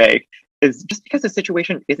trying to make is just because the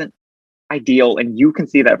situation isn't ideal and you can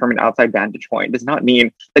see that from an outside vantage point does not mean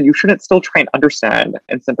that you shouldn't still try and understand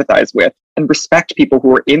and sympathize with and respect people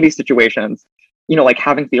who are in these situations, you know, like,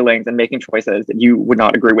 having feelings and making choices that you would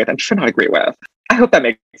not agree with and should not agree with. I hope that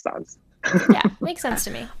makes sense. Yeah, makes sense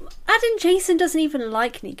to me. And Jason doesn't even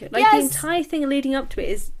like Nico. Like, the entire thing leading up to it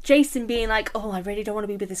is Jason being like, oh, I really don't want to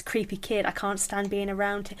be with this creepy kid. I can't stand being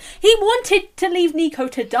around him. He wanted to leave Nico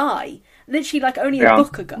to die. Literally, like, only a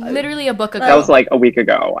book ago. Literally a book ago. That was, like, a week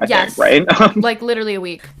ago, I think, right? Like, literally a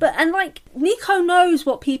week. But, and, like, Nico knows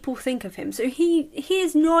what people think of him, so he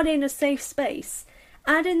is not in a safe space.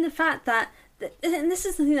 Add in the fact that, and this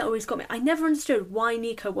is the thing that always got me, I never understood why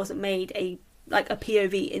Nico wasn't made a like a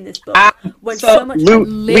POV in this book when so much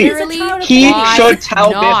literally he should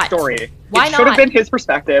tell not? this story. Why it should have not? been his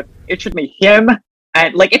perspective. It should be him.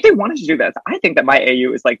 And like, if they wanted to do this, I think that my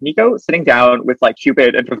AU is like Nico sitting down with like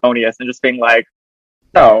Cupid and Favonius and just being like,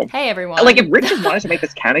 so hey everyone. like, if Rick just wanted to make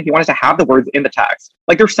this canon, he wanted to have the words in the text.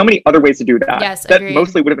 Like, there's so many other ways to do that. Yes, that agreed.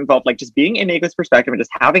 mostly would have involved like just being in Nico's perspective and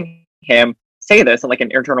just having him say this in like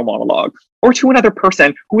an internal monologue, or to another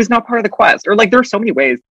person who is not part of the quest. Or like, there are so many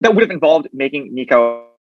ways that would have involved making Nico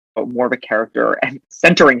more of a character and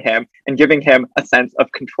centering him and giving him a sense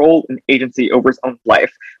of control and agency over his own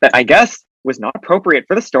life that I guess was not appropriate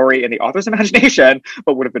for the story in the author's imagination,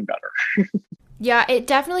 but would have been better. Yeah, it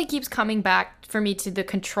definitely keeps coming back for me to the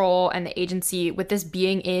control and the agency with this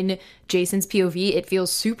being in Jason's POV. It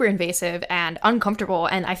feels super invasive and uncomfortable,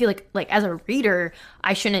 and I feel like as a reader,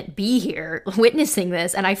 I shouldn't be here witnessing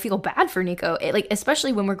this, and I feel bad for Nico.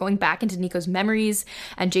 Especially when we're going back into Nico's memories,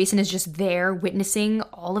 and Jason is just there witnessing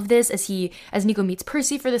all of this as Nico meets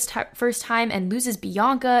Percy for this first time and loses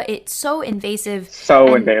Bianca. It's so invasive. So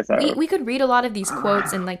and invasive. We could read a lot of these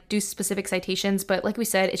quotes and like do specific citations, but like we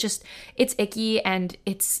said, it's icky and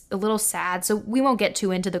it's a little sad. So we won't get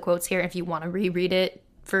too into the quotes here. If you want to reread it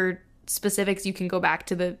for specifics, you can go back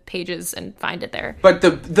to the pages and find it there. But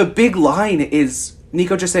the big line is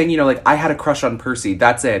Nico just saying, like, I had a crush on Percy.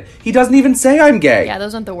 That's it. He doesn't even say I'm gay. Yeah,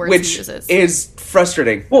 those aren't the words he uses. Which is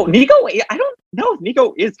frustrating. Well, Nico, I don't know if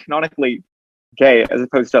Nico is canonically gay as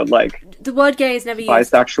opposed to like the word gay is never used.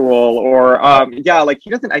 Bisexual or like he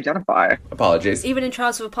doesn't identify. Apologies. Even in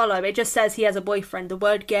Trials of Apollo, it just says he has a boyfriend. The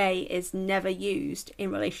word gay is never used in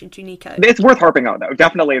relation to Nico. It's worth harping on though,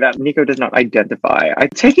 definitely, that Nico does not identify.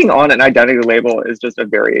 Taking on an identity label is just a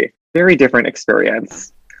very, very different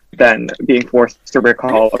experience than being forced to recall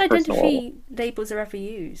I don't a think personal. identity labels are ever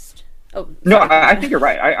used. Oh, No, sorry. I think you're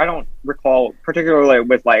right. I don't recall, particularly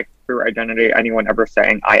with like queer identity, anyone ever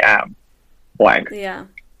saying I am blank. Yeah.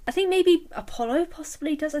 I think maybe Apollo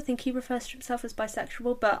possibly does. I think he refers to himself as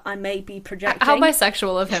bisexual, but I may be projecting. How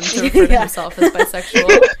bisexual of him to refer to himself as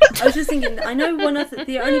bisexual. I was just thinking, I know one of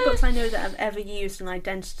the only books I know that have ever used an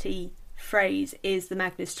identity phrase is the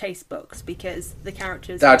Magnus Chase books, because the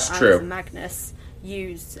characters That's of true. Alex and Magnus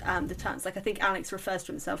use the terms. Like, I think Alex refers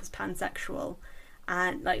to himself as pansexual,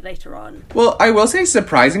 and like later on. Well, I will say,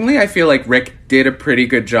 surprisingly, I feel like Rick did a pretty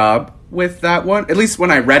good job with that one. At least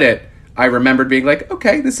when I read it, I remembered being like,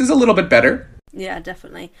 okay, this is a little bit better. Yeah,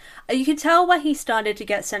 definitely. You can tell where he started to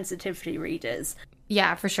get sensitivity readers.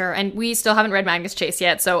 Yeah, for sure. And we still haven't read Magnus Chase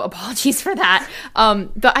yet, so apologies for that.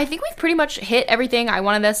 But I think we've pretty much hit everything I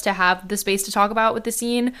wanted us to have the space to talk about with the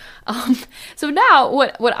scene. So now,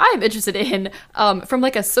 what I'm interested in, from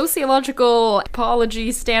like a sociological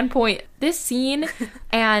apology standpoint, this scene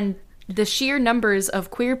and the sheer numbers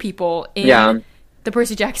of queer people in the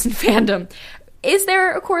Percy Jackson fandom. Is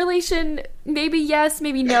there a correlation? Maybe yes,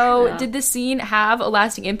 maybe no. Yeah. Did the scene have a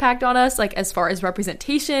lasting impact on us, like as far as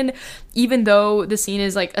representation, even though the scene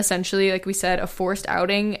is like essentially, like we said, a forced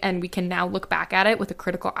outing and we can now look back at it with a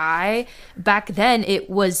critical eye? Back then it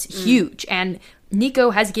was huge, and Nico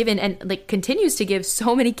has given and like continues to give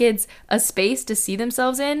so many kids a space to see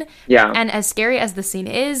themselves in. Yeah. And as scary as the scene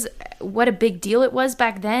is, what a big deal it was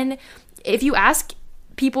back then. If you ask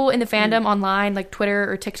people in the fandom online, like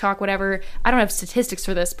Twitter or TikTok, whatever, I don't have statistics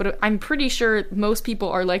for this, but I'm pretty sure most people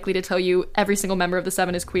are likely to tell you every single member of the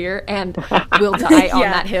Seven is queer and will die on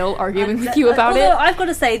that hill arguing with you about it. I've got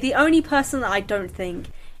to say, the only person that I don't think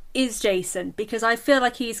is Jason, because I feel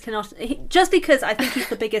like just because I think he's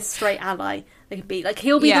the biggest straight ally they could be. Like,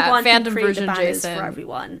 he'll be the one who create the banners for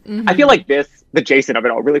everyone. Mm-hmm. I feel like the Jason of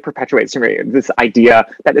it all really perpetuates to me this idea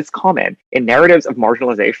that is common in narratives of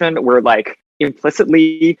marginalization, where like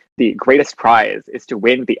implicitly the greatest prize is to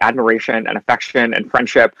win the admiration and affection and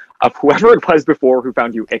friendship of whoever it was before who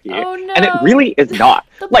found you icky. Oh, no. And it really is not.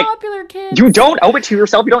 The like, popular kids. You don't owe it to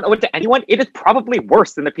yourself. You don't owe it to anyone. It is probably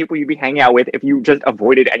worse than the people you'd be hanging out with if you just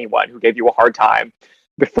avoided anyone who gave you a hard time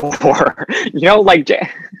before. Like,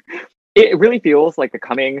 it really feels like the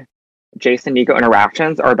coming Jason-Nico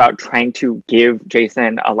interactions are about trying to give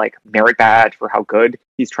Jason a like merit badge for how good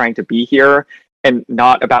he's trying to be here, and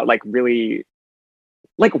not about like really,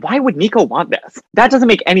 like, why would Nico want this? That doesn't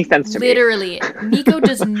make any sense to me. Literally, Nico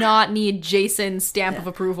does not need Jason's stamp of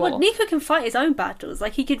approval. Well, Nico can fight his own battles.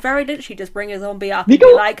 Like, he could very literally just bring a zombie up Nico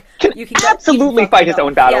and be like, you can absolutely fight his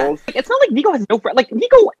own battles. Yeah. It's not like Nico has no friend. Like,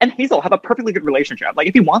 Nico and Hazel have a perfectly good relationship. Like,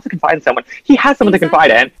 if he wants to confide in someone, he has someone to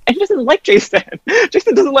confide in, and he doesn't like Jason.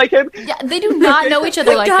 Jason doesn't like him. Yeah, they do not know each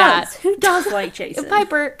other like that. Who does like Jason?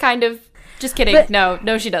 Piper, kind of. Just kidding. But,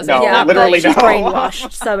 no, she doesn't. No, yeah, literally she's no.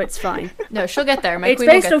 brainwashed, so it's fine. No, she'll get there. My it's queen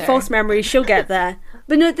will based get on there. false memories. She'll get there.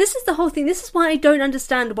 But no, this is the whole thing. This is why I don't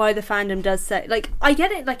understand why the fandom does say, like, I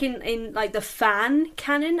get it, like, in like the fan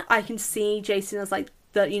canon, I can see Jason as like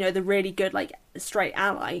the really good, like, straight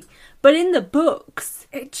ally. But in the books,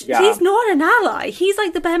 he's not an ally. He's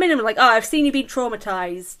like the bare minimum, like, oh, I've seen you be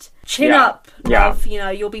traumatized. Chin up, love,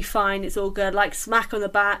 you'll be fine, it's all good. Like, smack on the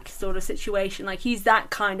back sort of situation. Like, he's that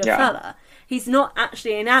kind of fella. He's not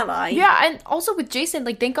actually an ally. Yeah, and also with Jason,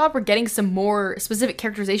 like, thank God we're getting some more specific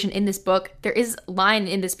characterization in this book. There is a line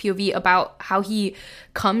in this POV about how he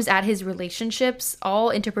comes at his relationships, all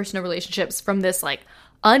interpersonal relationships, from this, like,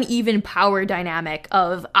 uneven power dynamic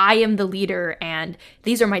of I am the leader and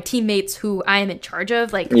these are my teammates who I am in charge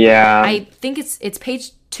of. Like, I think it's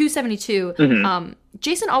page 272.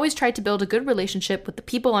 Jason always tried to build a good relationship with the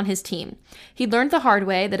people on his team. He learned the hard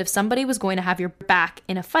way that if somebody was going to have your back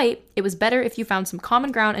in a fight, it was better if you found some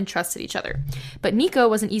common ground and trusted each other. But Nico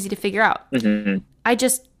wasn't easy to figure out.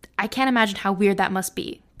 I can't imagine how weird that must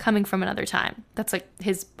be coming from another time. That's like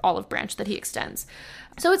his olive branch that he extends.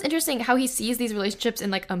 So it's interesting how he sees these relationships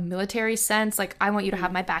in like a military sense. Like, I want you to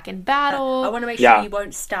have my back in battle. I want to make sure you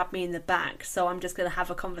won't stab me in the back, so I'm just going to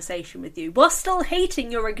have a conversation with you while still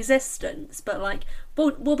hating your existence. But like,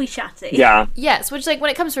 we'll be chatty. Yeah. Yes, which, like,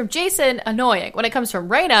 when it comes from Jason, annoying. When it comes from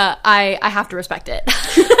Raina, I have to respect it.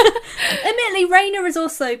 Admittedly, Raina is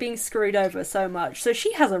also being screwed over so much, so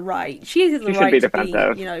she has a right. She has a right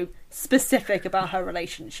to be, specific about her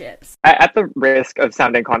relationships. At the risk of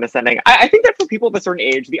sounding condescending, I think that for people of a certain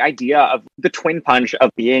age, the idea of the twin punch of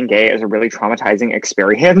being gay is a really traumatizing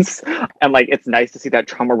experience. And like, it's nice to see that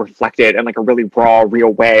trauma reflected in like a really raw,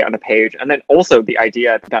 real way on the page. And then also the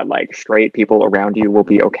idea that like straight people around you will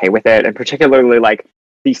be okay with it. And particularly like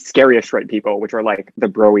the scariest straight people, which are like the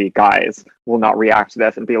bro-y guys, will not react to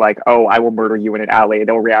this and be like, oh, I will murder you in an alley.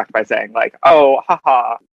 They'll react by saying like, oh,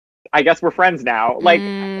 haha, I guess we're friends now. Like,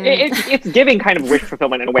 it's giving kind of wish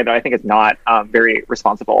fulfillment in a way that I think is not very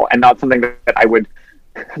responsible and not something that I would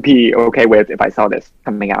be okay with if I saw this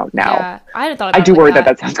coming out now. Yeah, I hadn't thought about it. I do worry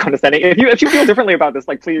that sounds condescending. If you feel differently about this,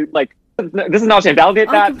 like, please, like, this is not to invalidate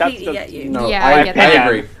that. That's just, get you. No, yeah, I get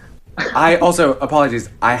agree. I also, apologies,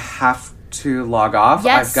 I have to log off.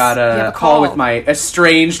 Yes, I've got you have a a call call with my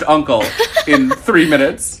estranged uncle in 3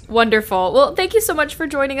 minutes. Wonderful. Well, thank you so much for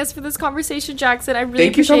joining us for this conversation, Jackson. I really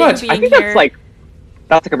Thank you so appreciate much. you being I think here.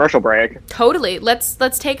 that's a commercial break. Totally. Let's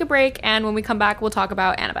take a break, and when we come back, we'll talk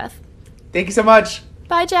about Annabeth. Thank you so much.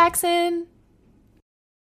 Bye, Jackson.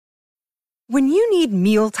 When you need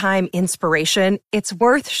mealtime inspiration, it's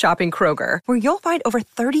worth shopping Kroger, where you'll find over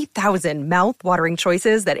 30,000 mouth-watering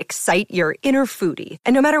choices that excite your inner foodie.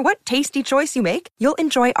 And no matter what tasty choice you make, you'll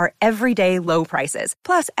enjoy our everyday low prices,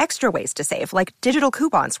 plus extra ways to save, like digital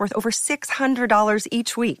coupons worth over $600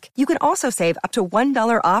 each week. You can also save up to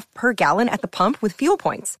 $1 off per gallon at the pump with fuel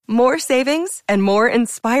points. More savings and more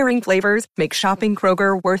inspiring flavors make shopping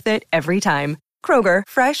Kroger worth it every time. Kroger,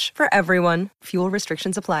 fresh for everyone. Fuel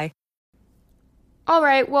restrictions apply. All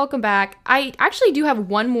right, welcome back. I actually do have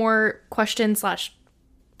one more question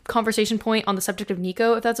 / conversation point on the subject of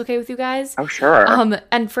Nico, if that's okay with you guys. Oh, sure.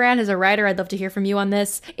 And Fran, as a writer, I'd love to hear from you on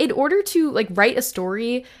this. In order to like write a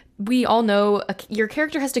story, we all know your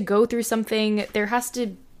character has to go through something. There has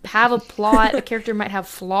to have a plot. A character might have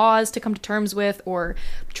flaws to come to terms with or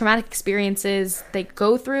traumatic experiences they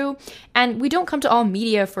go through. And we don't come to all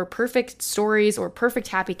media for perfect stories or perfect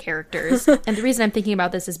happy characters. And the reason I'm thinking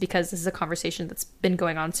about this is because this is a conversation that's been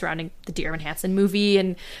going on surrounding the Dear Evan Hansen movie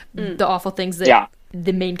and the awful things that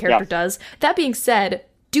the main character does. That being said,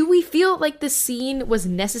 do we feel like the scene was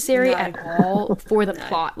necessary at all for the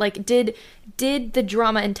plot? Like, did the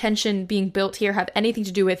drama and tension being built here have anything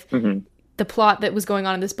to do with the plot that was going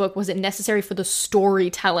on in this book? Was it necessary for the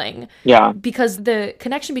storytelling? Yeah. Because the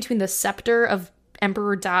connection between the scepter of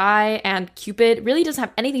Emperor Dai and Cupid really doesn't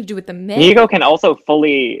have anything to do with the myth. Nico can also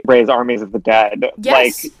fully raise armies of the dead.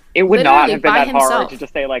 Yes, like, it would not literally have been by that hard himself. to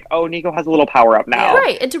just say, like, oh, Nico has a little power up now.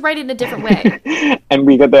 Right, and to write it in a different way. And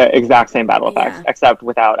we get the exact same battle effects, except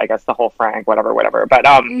without, I guess, the whole Frank, whatever. But,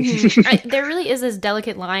 There really is this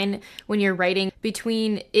delicate line when you're writing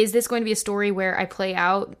between, is this going to be a story where I play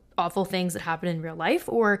out awful things that happen in real life,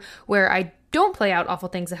 or where I don't play out awful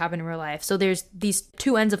things that happen in real life? So there's these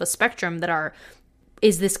two ends of a spectrum that are,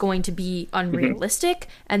 is this going to be unrealistic?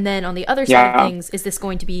 And then on the other side of things, is this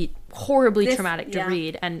going to be horribly traumatic to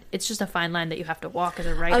read? And it's just a fine line that you have to walk as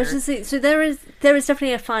a writer. I was just saying, so there is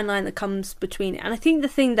definitely a fine line that comes between it. And I think the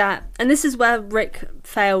thing that, and this is where Rick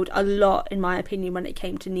failed a lot, in my opinion, when it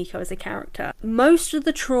came to Nico as a character. Most of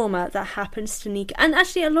the trauma that happens to Nico, and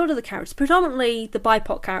actually a lot of the characters, predominantly the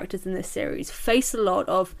BIPOC characters in this series, face a lot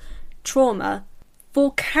of trauma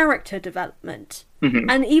for character development.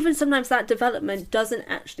 And even sometimes that development doesn't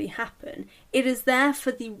actually happen. It is there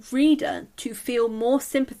for the reader to feel more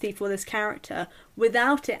sympathy for this character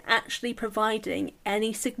without it actually providing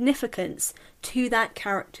any significance to that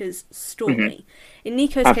character's story. In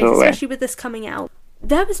Nico's case, especially with this coming out,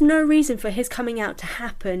 there was no reason for his coming out to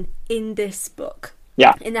happen in this book.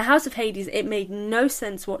 Yeah. In the House of Hades, it made no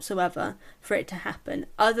sense whatsoever for it to happen,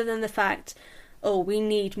 other than the fact, oh, we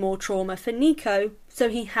need more trauma for Nico, so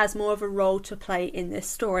he has more of a role to play in this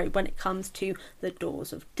story when it comes to the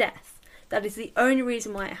doors of death. That is the only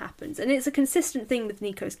reason why it happens. And it's a consistent thing with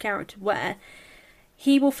Nico's character where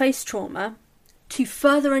he will face trauma to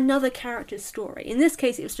further another character's story. In this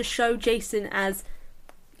case, it was to show Jason as,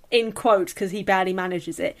 in quotes, because he barely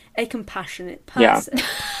manages it, a compassionate person. Yeah.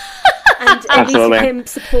 And at least him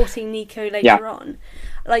supporting Nico later on.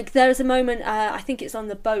 Like, there's a moment, I think it's on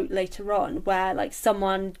the boat later on, where, like,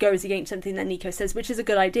 someone goes against something that Nico says, which is a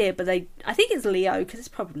good idea, but I think it's Leo, because it's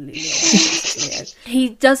probably Leo. He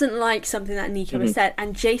doesn't like something that Nico has said,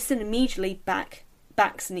 and Jason immediately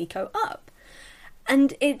backs Nico up.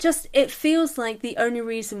 And it feels like the only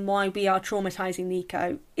reason why we are traumatizing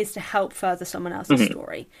Nico is to help further someone else's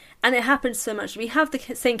story. And it happens so much. We have the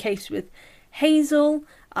same case with Hazel.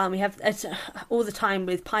 We have all the time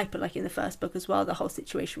with Piper, like in the first book as well, the whole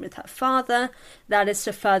situation with her father. That is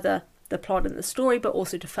to further the plot and the story, but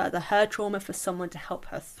also to further her trauma for someone to help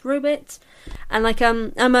her through it. And like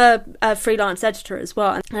I'm a freelance editor as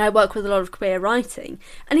well, and I work with a lot of queer writing,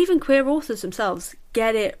 and even queer authors themselves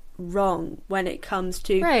get it wrong when it comes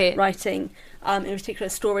to writing, in particular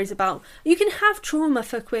stories about, you can have trauma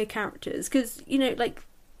for queer characters, because, you know, like,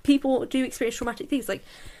 people do experience traumatic things. Like,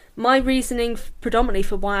 my reasoning predominantly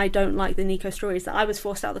for why I don't like the Nico story is that I was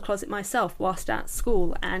forced out of the closet myself whilst at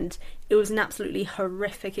school, and it was an absolutely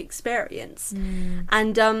horrific experience.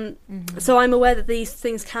 And so I'm aware that these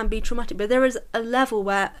things can be traumatic, but there is a level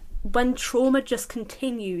where when trauma just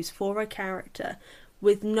continues for a character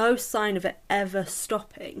with no sign of it ever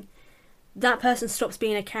stopping, that person stops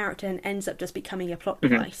being a character and ends up just becoming a plot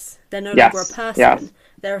device. They're no longer a person.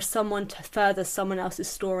 They're someone to further someone else's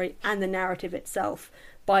story and the narrative itself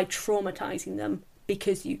by traumatizing them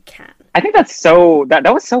because you can. I think that's that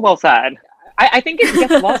was so well said. I think it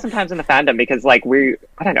gets lost sometimes in the fandom because, like,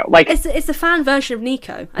 I don't know, like, it's the fan version of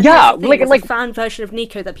Nico. Like the fan version of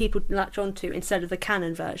Nico that people latch onto instead of the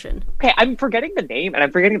canon version. Okay, I'm forgetting the name and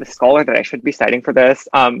I'm forgetting the scholar that I should be citing for this.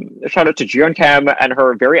 Shout out to Jion Kim and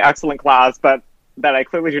her very excellent class, but that I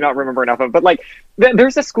clearly do not remember enough of. But like,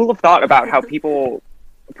 there's a school of thought about how people,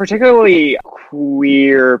 particularly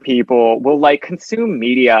queer people, will like consume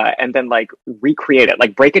media and then like recreate it,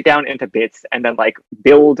 like break it down into bits and then like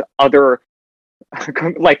build other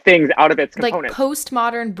like things out of its components. Like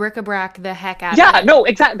postmodern bric-a-brac the heck out of it. Yeah, no,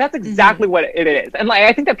 exactly. That's exactly what it is. And like,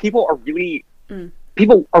 I think that people are really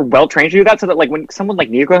people are well trained to do that, so that like when someone like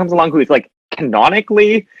Nico comes along who is like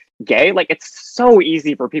canonically gay, like it's so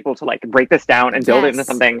easy for people to like break this down and build it into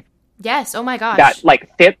something. Yes, oh my gosh. That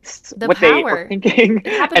like fits the what power. They were thinking it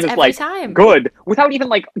happens and is every like time. Good without even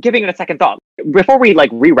like giving it a second thought. Before we like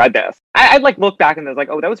reread this, I'd like look back and was like,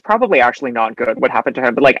 oh, that was probably actually not good what happened to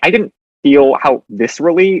him. But like I didn't feel how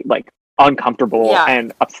viscerally like uncomfortable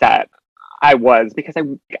and upset I was because I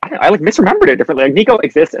don't know, I like misremembered it differently. Like Nico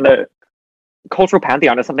exists in the cultural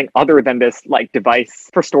pantheon as something other than this like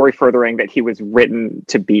device for story furthering that he was written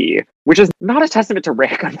to be, which is not a testament to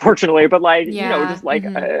Rick, unfortunately, but like you know, just like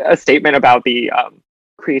a statement about the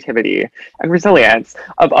creativity and resilience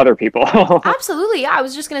of other people. Absolutely. Yeah, I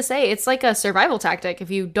was just gonna say it's like a survival tactic.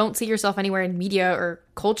 If you don't see yourself anywhere in media or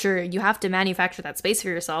culture, you have to manufacture that space for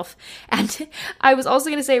yourself. And I was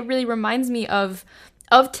also gonna say it really reminds me of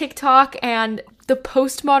TikTok and the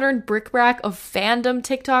postmodern bric-a-brac of fandom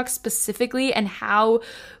TikTok specifically, and how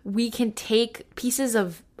we can take pieces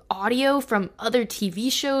of audio from other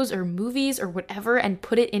TV shows or movies or whatever and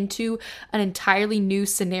put it into an entirely new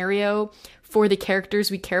scenario for the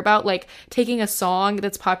characters we care about, like taking a song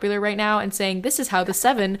that's popular right now and saying, this is how the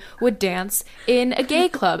Seven would dance in a gay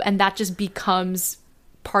club, and that just becomes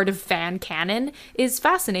part of fan canon, is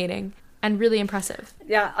fascinating and really impressive.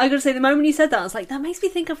 Yeah, I gotta say, the moment you said that, I was like, that makes me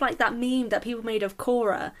think of like that meme that people made of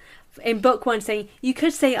Korra in book one saying, you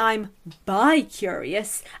could say I'm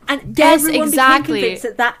bi-curious, and everyone became convinced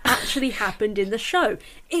that that actually happened in the show.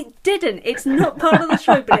 It didn't. It's not part of the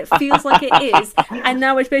show, but it feels like it is, and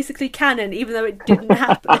now it's basically canon, even though it didn't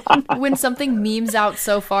happen. When something memes out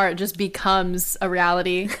so far, it just becomes a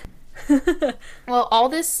reality. Well, all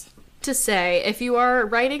this to say, if you are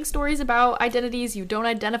writing stories about identities you don't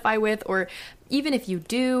identify with, or even if you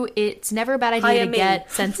do, it's never a bad idea Hire to me.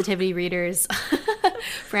 get sensitivity readers.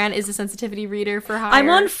 Fran is a sensitivity reader for hire. I'm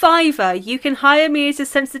on Fiverr. You can hire me as a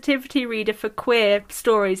sensitivity reader for queer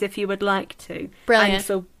stories if you would like to. Brilliant. And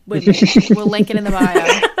for women. We'll link it in the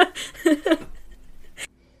bio.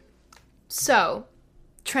 So,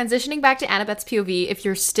 transitioning back to Annabeth's POV, if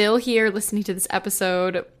you're still here listening to this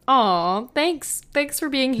episode, thanks for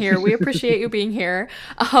being here. We appreciate you being here.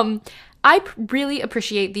 Really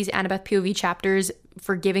appreciate these Annabeth POV chapters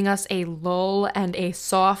for giving us a lull and a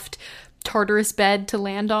soft Tartarus bed to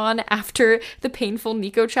land on after the painful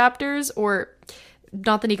Nico chapters, or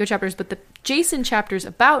not the Nico chapters, but the Jason chapters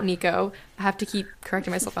about Nico. I have to keep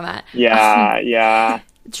correcting myself on that. Yeah.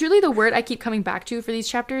 Truly, the word I keep coming back to for these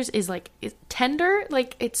chapters is tender.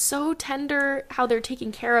 Like, it's so tender how they're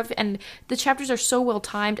taken care of, and the chapters are so well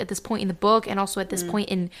timed at this point in the book, and also at this point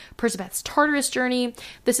in Percabeth's Tartarus journey.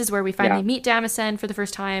 This is where we finally meet Damocen for the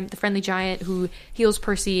first time, the friendly giant who heals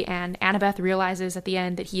Percy, and Annabeth realizes at the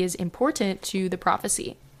end that he is important to the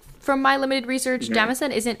prophecy. From my limited research,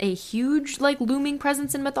 Damocen isn't a huge, looming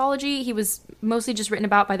presence in mythology. He was mostly just written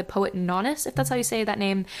about by the poet Nonnus, if that's how you say that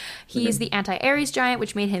name. He's the anti-Ares giant,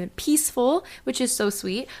 which made him peaceful, which is so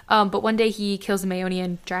sweet. But one day he kills a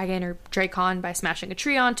Maeonian dragon, or Dracon, by smashing a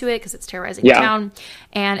tree onto it, because it's terrorizing the town.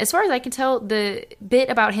 And as far as I can tell, the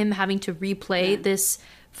bit about him having to replay this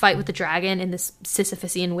fight with the dragon in this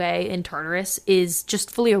Sisyphusian way in Tartarus is just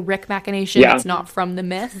fully a Rick machination. It's not from the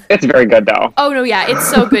myth. It's very good, though. Oh, no, yeah, it's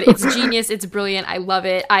so good. It's genius. It's brilliant. I love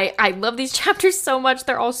it. I love these chapters so much.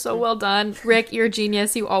 They're all so well done. Rick, you're a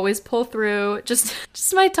genius. You always pull through. Just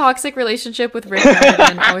my toxic relationship with Rick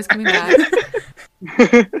Riordan, always coming back.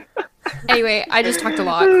 Anyway, I just talked a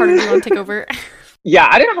lot. Carter, do you want to take over? Yeah,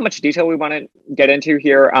 I don't know how much detail we want to get into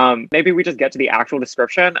here. Maybe we just get to the actual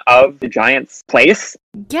description of the giant's place.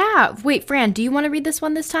 Yeah. Wait, Fran, do you want to read this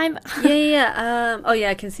one this time? Yeah.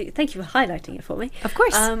 I can see. Thank you for highlighting it for me. Of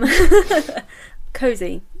course.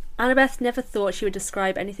 Cozy. Annabeth never thought she would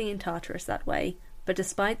describe anything in Tartarus that way, but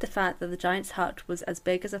despite the fact that the giant's hut was as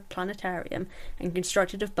big as a planetarium and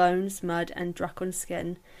constructed of bones, mud, and Dracon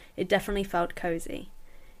skin, it definitely felt cozy.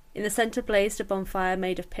 In the centre blazed a bonfire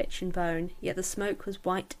made of pitch and bone, yet the smoke was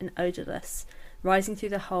white and odourless, rising through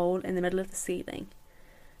the hole in the middle of the ceiling.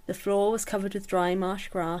 The floor was covered with dry marsh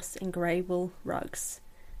grass and grey wool rugs.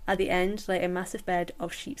 At the end lay a massive bed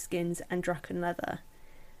of sheepskins and Dracon leather.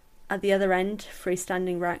 At the other end,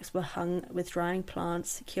 freestanding racks were hung with drying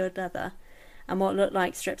plants, cured leather, and what looked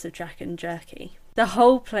like strips of Dracon jerky. The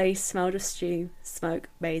whole place smelled of stew, smoke,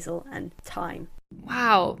 basil, and thyme.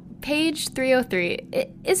 Wow, page 303.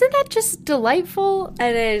 Isn't that just delightful?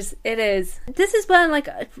 It is. This is when,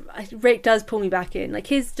 Rick does pull me back in.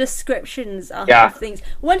 His descriptions of things.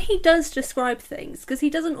 When he does describe things, because he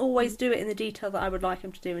doesn't always do it in the detail that I would like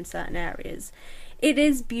him to do in certain areas, it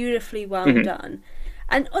is beautifully well done.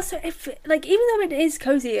 And also, even though it is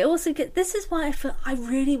cozy, it also this is why I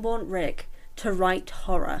really want Rick to write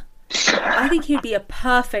horror. I think he'd be a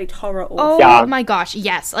perfect horror author. Oh my gosh,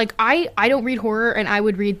 yes. I don't read horror, and I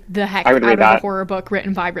would read the heck out of a horror book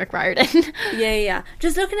written by Rick Riordan. Yeah.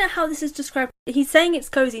 Just looking at how this is described, he's saying it's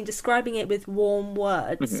cozy and describing it with warm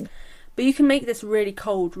words. But you can make this really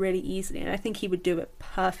cold really easily, and I think he would do it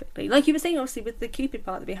perfectly. Like you were saying, obviously, with the Cupid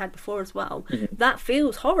part that we had before as well, that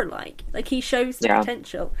feels horror-like. He shows the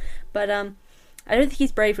potential. But I don't think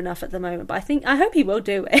he's brave enough at the moment, but I hope he will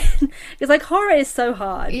do it. Because horror is so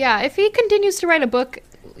hard. Yeah, if he continues to write a book,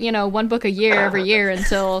 one book a year every year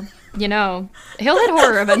until, he'll hit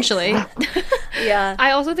horror eventually. Yeah.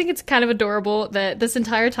 I also think it's kind of adorable that this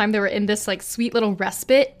entire time they were in this sweet little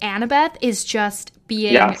respite, Annabeth is just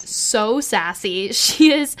being so sassy.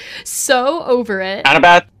 She is so over it.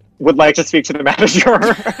 Annabeth would like to speak to the manager.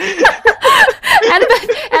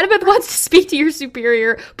 Annabeth wants to speak to your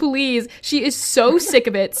superior, please. She is so sick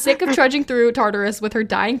of it, sick of trudging through Tartarus with her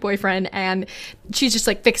dying boyfriend, and she's just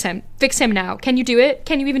fix him now. Can you do it?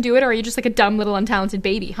 Can you even do it? Or are you just a dumb little untalented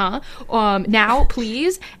baby, huh? Now,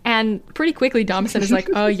 please. And pretty quickly, Damocen is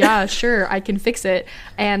oh yeah, sure, I can fix it.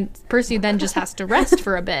 And Percy then just has to rest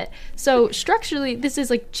for a bit. So structurally, this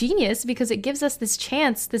is genius because it gives us this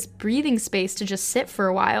chance, this breathing space to just sit for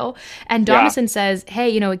a while. And Damocen says,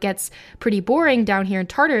 hey, it gets pretty boring down here in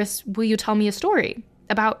Tartarus. Will you tell me a story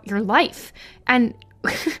about your life? And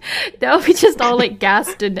No, we just all like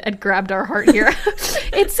gasped and grabbed our heart here.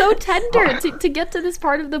 It's so tender to get to this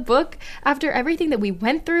part of the book after everything that we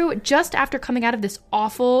went through, just after coming out of this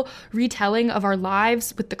awful retelling of our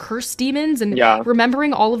lives with the cursed demons and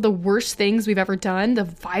remembering all of the worst things we've ever done, the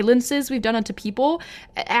violences we've done unto people.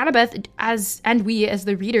 Annabeth, and we as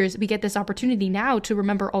the readers, we get this opportunity now to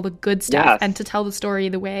remember all the good stuff and to tell the story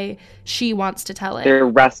the way she wants to tell it. They're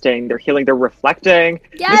resting, they're healing, they're reflecting.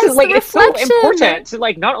 Yes, this is like it's so reflection. important to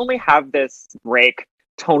like not only have this break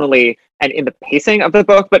tonally and in the pacing of the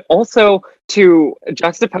book, but also to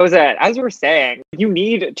juxtapose it. As you were saying, you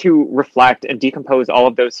need to reflect and decompose all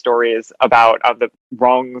of those stories about the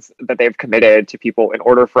wrongs that they've committed to people in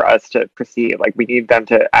order for us to proceed. Like, we need them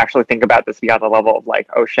to actually think about this beyond the level of like,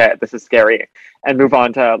 oh shit, this is scary, and move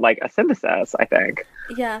on to like a synthesis, I think.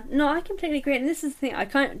 Yeah, no, I completely agree. And this is the thing, I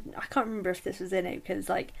can't remember if this was in it, because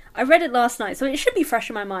like I read it last night, so it should be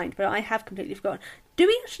fresh in my mind, but I have completely forgotten. Do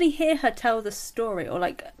we actually hear her tell the story, or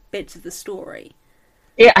like bits of the story?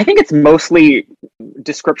 Yeah, I think it's mostly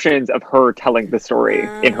descriptions of her telling the story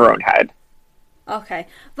in her own head. Okay,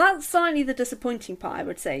 that's slightly the disappointing part, I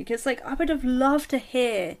would say, because like I would have loved to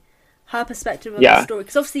hear her perspective of the story,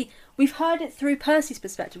 because obviously we've heard it through Percy's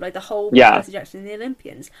perspective, like the whole Percy Jackson and the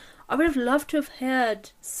Olympians. I would have loved to have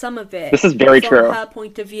heard some of it. This is very from true. Her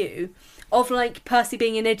point of view of like Percy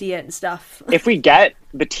being an idiot and stuff. If we get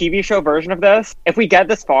the TV show version of this, if we get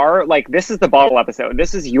this far, like this is the bottle episode.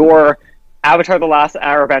 This is your Avatar: The Last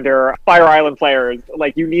Airbender, Fire Island players.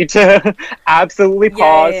 Like, you need to absolutely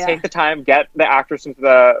pause, take the time, get the actors into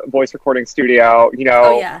the voice recording studio, you know.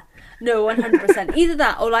 Oh, yeah. No, 100%. Either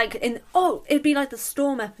that, or like it'd be like the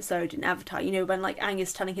Storm episode in Avatar, you know, when like Aang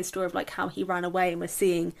is telling his story of like how he ran away and was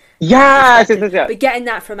seeing. Yes. But getting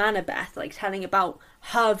that from Annabeth, like telling about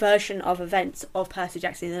her version of events of Percy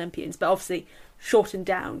Jackson and the Olympians, but obviously shortened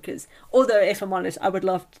down, because although, if I'm honest, I would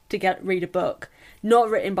love to read a book not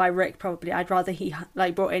written by Rick. Probably I'd rather he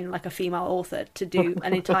like brought in like a female author to do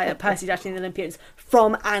an entire Percy Jackson and the Olympians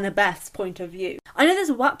from Annabeth's point of view. I know there's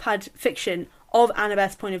a Wattpad fiction of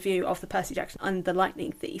Annabeth's point of view of the Percy Jackson and the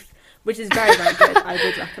Lightning Thief, which is very, very good. I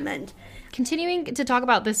would recommend. Continuing to talk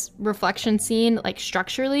about this reflection scene, like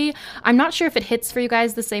structurally, I'm not sure if it hits for you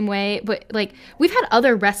guys the same way, but like we've had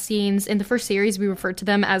other rest scenes in the first series. We referred to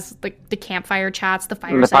them as like the campfire chats, the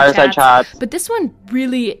fireside chats. But this one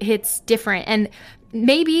really hits different, and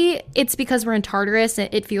maybe it's because we're in Tartarus and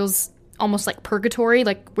it feels almost like purgatory,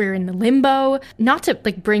 like we're in the limbo. Not to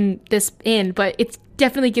like bring this in, but it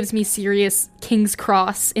definitely gives me serious King's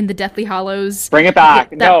Cross in the Deathly Hallows. Bring it back.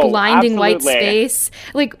 That blinding white space.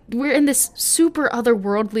 Like, we're in this super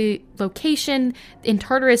otherworldly location in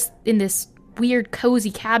Tartarus, in this weird cozy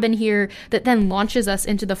cabin here that then launches us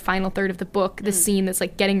into the final third of the book, the scene that's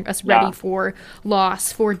like getting us ready for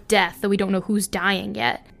loss, for death, though we don't know who's dying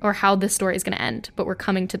yet or how this story is going to end, but we're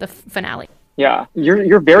coming to the finale. Yeah,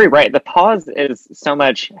 you're very right. The pause is so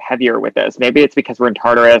much heavier with this. Maybe it's because we're in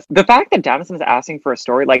Tartarus. The fact that Davison is asking for a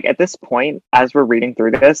story, like at this point, as we're reading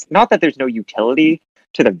through this, not that there's no utility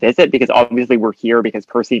to the visit, because obviously we're here because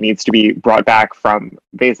Percy needs to be brought back from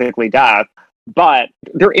basically death, but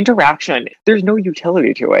their interaction, there's no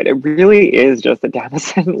utility to it. It really is just that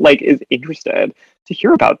Davison like is interested to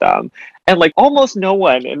hear about them. And like almost no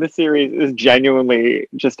one in the series is genuinely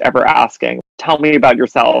just ever asking, tell me about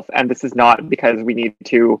yourself. And this is not because we need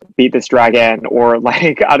to beat this dragon or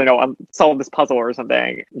like, I don't know, solve this puzzle or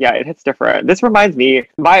something. Yeah, it hits different. This reminds me,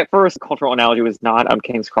 my first cultural analogy was not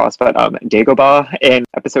King's Cross, but Dagobah in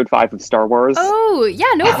episode 5 of Star Wars. Oh,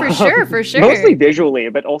 yeah, no, for sure, for sure. Mostly visually,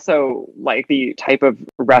 but also like the type of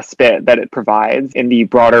respite that it provides in the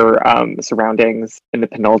broader surroundings, in the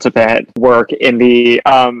penultimate work, in the...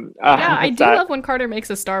 yeah, I do love when Carter makes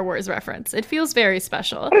a Star Wars reference. It feels very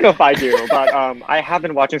special. I don't know if I do, but I have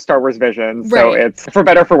been watching Star Wars Visions, so it's for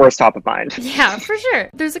better or for worse top of mind. Yeah, for sure.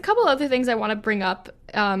 There's a couple other things I want to bring up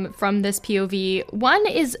from this POV. One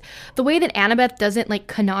is the way that Annabeth doesn't like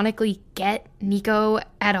canonically get Nico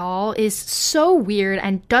at all is so weird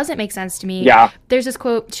and doesn't make sense to me. Yeah. There's this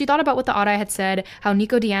quote, she thought about what the Odd Eye had said, how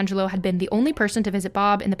Nico D'Angelo had been the only person to visit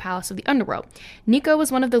Bob in the Palace of the Underworld. Nico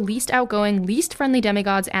was one of the least outgoing, least friendly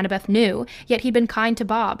demigods Annabeth knew, yet he'd been kind to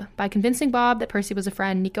Bob. By convincing Bob that Percy was a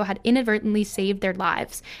friend, Nico had inadvertently saved their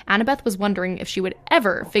lives. Annabeth was wondering if she would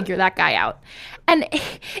ever figure that guy out. And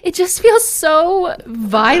it just feels so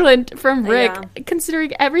violent from Rick,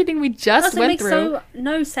 considering everything we just went through. It makes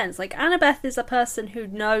no sense. Like, Annabeth is a person who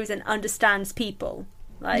knows and understands people.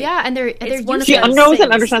 Like, yeah, and they're she knows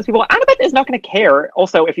and understands people. Annabeth is not going to care.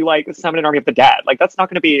 Also, if you like summon an army of the dead, like that's not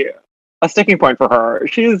going to be a sticking point for her.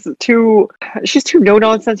 She's too no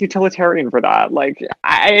nonsense utilitarian for that. Like,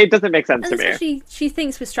 it doesn't make sense And to me. especially, she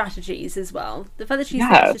thinks with strategies as well. The fact that she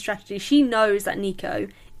thinks Yes. with strategies, she knows that Nico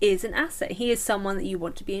is an asset. He is someone that you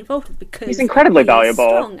want to be involved with because He's incredibly he is valuable.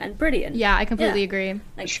 strong and brilliant. Yeah, I completely agree.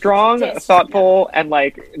 Like, Strong, yes, thoughtful, and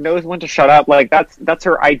like knows when to shut up. Like that's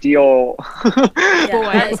her ideal. Yeah,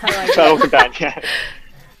 that is how I That'll be bad, yeah.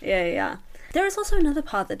 Yeah. There is also another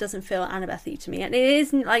part that doesn't feel Annabeth-y to me, and it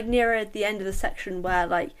is like nearer the end of the section where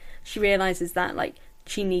like she realizes that like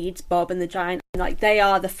she needs Bob and the giant, and like they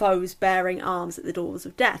are the foes bearing arms at the doors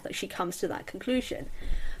of death. Like she comes to that conclusion.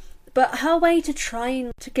 But her way to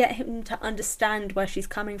try to get him to understand where she's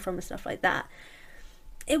coming from and stuff like that,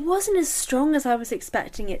 it wasn't as strong as I was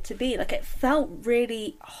expecting it to be. Like, it felt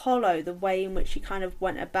really hollow, the way in which she kind of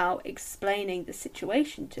went about explaining the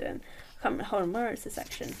situation to him. Hold on, where is the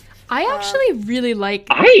section? I actually really like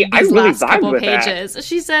I these really last vibed couple with that. pages.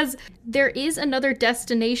 She says, "There is another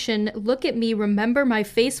destination. Look at me. Remember my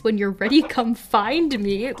face when you're ready. Come find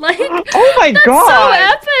me." Like, Oh my that's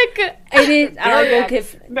god! so epic. It is, I will Yeah.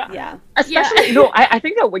 give, yeah. Especially, no, I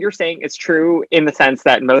think that what you're saying is true in the sense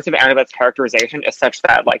that most of Annabeth's characterization is such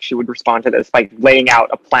that like she would respond to this by laying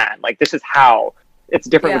out a plan. Like, this is how it's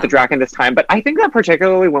different with Yeah. the Draken this time. But I think that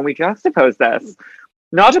particularly when we juxtapose this,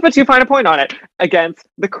 not to put too fine a point on it, against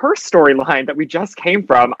the curse storyline that we just came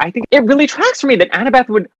from, I think it really tracks for me that Annabeth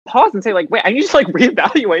would pause and say, like, wait, I need to like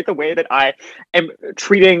reevaluate the way that I am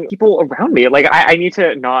treating people around me. Like, I need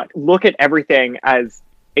to not look at everything as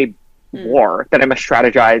a war that I must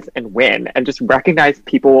strategize and win, and just recognize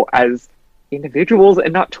people as individuals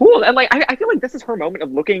and not tools. And like, I feel like this is her moment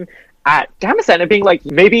of looking at Damison and being like,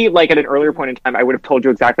 maybe like at an earlier point in time, I would have told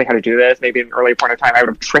you exactly how to do this. Maybe at an earlier point in time, I would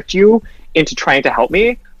have tricked you into trying to help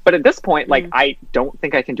me. But at this point, like, I don't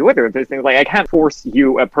think I can do either of those things. Like, I can't force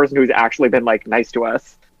you, a person who's actually been like nice to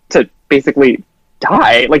us, to basically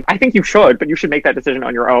die. Like, I think you should, but you should make that decision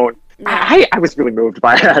on your own. Yeah. I was really moved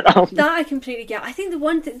by it. That I completely get. I think the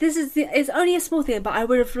one thing, it's only a small thing, but I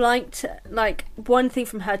would have liked, like, one thing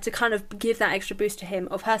from her to kind of give that extra boost to him,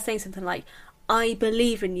 of her saying something like, I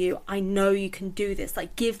believe in you, I know you can do this.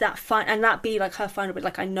 Like, give that and that be like her final bit,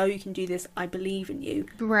 like, I know you can do this, I believe in you.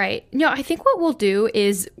 Right. No, I think what we'll do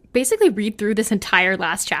is basically read through this entire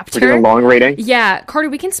last chapter. We're doing a long reading. Yeah, Carter,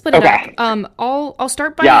 we can split it Okay. up. I'll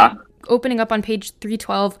start by opening up on page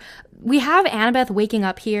 312. We have Annabeth waking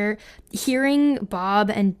up here, hearing Bob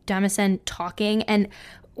and Damison talking, and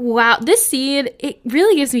wow, this scene, it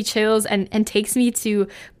really gives me chills and takes me to,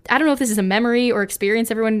 I don't know if this is a memory or experience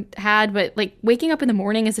everyone had, but like waking up in the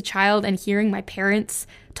morning as a child and hearing my parents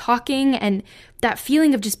talking, and that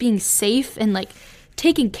feeling of just being safe and like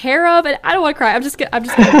taken care of. And I don't want to cry. I'm just gonna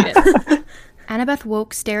read it. Annabeth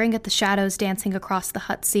woke staring at the shadows dancing across the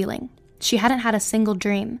hut ceiling. She hadn't had a single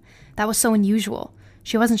dream. That was so unusual.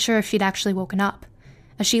 She wasn't sure if she'd actually woken up.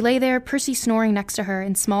 As she lay there, Percy snoring next to her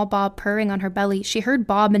and small Bob purring on her belly, she heard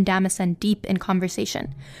Bob and Damison deep in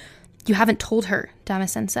conversation. "You haven't told her,"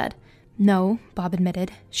 Damison said. "No," Bob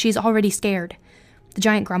admitted. "She's already scared." The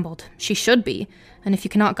giant grumbled. "She should be. And if you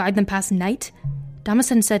cannot guide them past night?"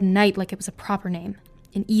 Damison said night like it was a proper name.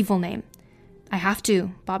 An evil name. "I have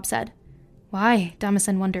to," Bob said. "Why?"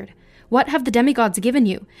 Damison wondered. "What have the demigods given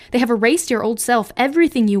you? They have erased your old self,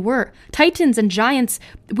 everything you were. Titans and giants.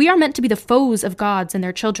 We are meant to be the foes of gods and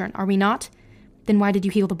their children, are we not? Then why did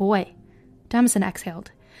you heal the boy?" Damison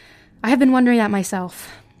exhaled. "I have been wondering that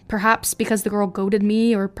myself. Perhaps because the girl goaded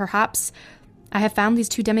me, or perhaps I have found these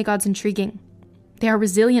two demigods intriguing. They are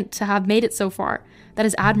resilient to have made it so far. That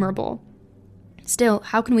is admirable. Still,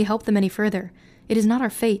 how can we help them any further? It is not our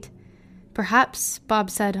fate." "Perhaps," Bob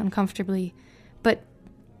said uncomfortably. "But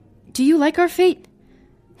do you like our fate?"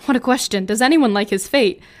 "What a question. Does anyone like his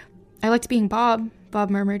fate?" "I liked being Bob," Bob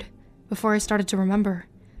murmured, before I started to remember.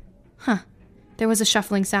 Huh. There was a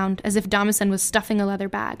shuffling sound, as if Damison was stuffing a leather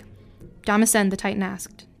bag. "Damison," the Titan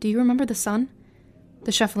asked, "do you remember the sun?"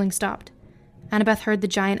 The shuffling stopped. Annabeth heard the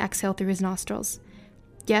giant exhale through his nostrils.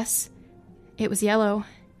 "Yes. It was yellow,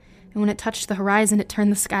 and when it touched the horizon, it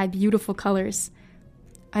turned the sky beautiful colors."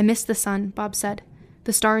 "I miss the sun," Bob said.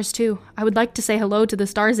 "The stars, too. I would like to say hello to the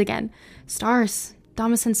stars again." "Stars."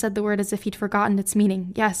 Damison said the word as if he'd forgotten its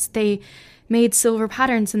meaning. "Yes, they made silver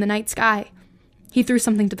patterns in the night sky." He threw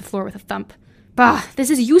something to the floor with a thump. "Bah, this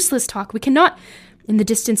is useless talk. We cannot—" In the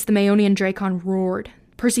distance, the Maeonian Drakon roared.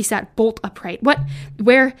 Percy sat bolt upright. "What?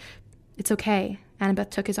 Where—" "It's okay." Annabeth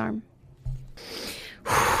took his arm.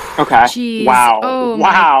 Okay. Jeez. Wow. Oh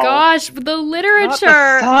wow. my gosh, the literature.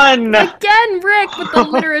 Not the sun. Again, Rick, with the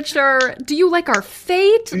literature. Do you like our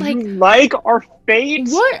fate? Do you like our fate.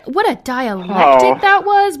 What a dialectic Oh. that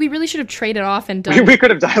was. We really should have traded off and done. We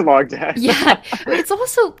could have dialogued it. Yeah, it's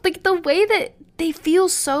also like the way that they feel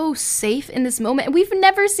so safe in this moment. And we've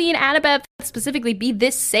never seen Annabeth specifically be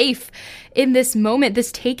this safe in this moment,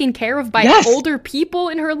 this taken care of by Yes. older people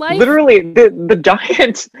in her life. Literally, the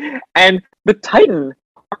giant and the Titan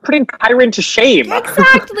are putting Chiron to shame.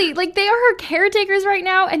 Exactly. Like, they are her caretakers right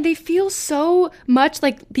now, and they feel so much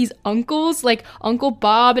like these uncles, like Uncle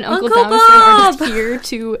Bob and Uncle Uncle Damascene are just Bob! here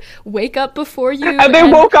to wake up before you And they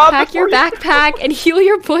woke up pack your before you. backpack and heal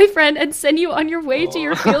your boyfriend and send you on your way to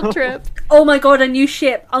your field trip. Oh my god, a new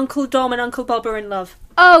ship. Uncle Dom and Uncle Bob are in love.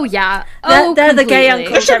 Oh, yeah. They're the gay completely. uncles.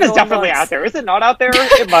 The ship is Everyone definitely wants. out there. Is it not out there?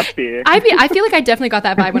 It must be. I feel like I definitely got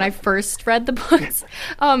that vibe when I first read the books.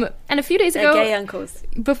 And a few days They're ago, gay uncles.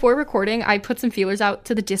 before recording, I put some feelers out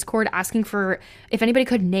to the Discord asking for if anybody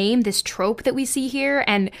could name this trope that we see here.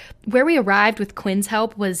 And where we arrived with Quinn's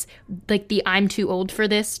help was like the "I'm too old for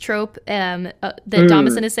this" trope that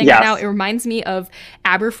Damascene is saying yes. right now. It reminds me of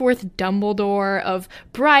Aberforth Dumbledore, of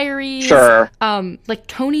Briareys, Sure. like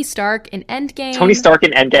Tony Stark in Endgame. Tony Stark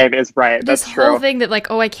in Endgame is right. This That's whole true. thing that like,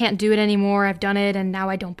 oh, I can't do it anymore. I've done it, and now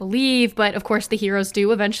I don't believe. But of course, the heroes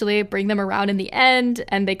do eventually bring them around in the end,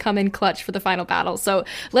 and they come in clutch for the final battle. So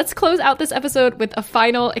let's close out this episode with a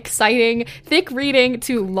final, exciting, thick reading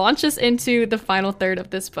to launch us into the final third of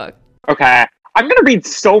this book. Okay. I'm going to read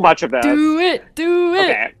so much of this. Do it!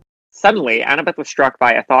 Okay. Suddenly, Annabeth was struck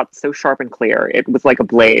by a thought so sharp and clear, it was like a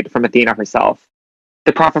blade from Athena herself.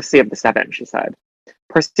 The prophecy of the seven, she said.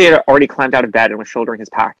 Percy had already climbed out of bed and was shouldering his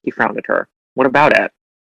pack. He frowned at her. What about it?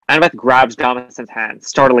 Annabeth grabbed Damasen's hand,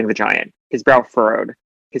 startling the giant. His brow furrowed.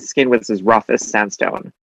 His skin was as rough as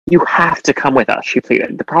sandstone. You have to come with us, she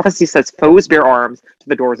pleaded. The prophecy says foes bear arms to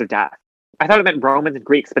the doors of death. I thought it meant Romans and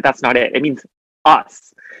Greeks, but that's not it. It means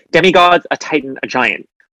us. Demigods, a titan, a giant.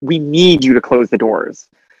 We need you to close the doors.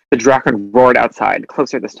 The dragon roared outside,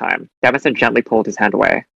 closer this time. Damison gently pulled his hand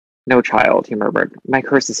away. No, child, he murmured. My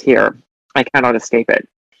curse is here. I cannot escape it.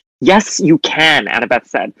 Yes, you can, Annabeth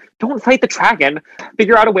said. Don't fight the dragon.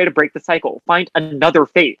 Figure out a way to break the cycle. Find another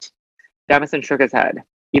fate. Damison shook his head.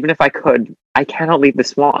 Even if I could, I cannot leave the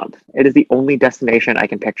swamp. It is the only destination I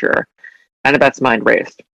can picture. Annabeth's mind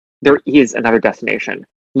raced. There is another destination.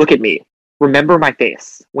 Look at me. Remember my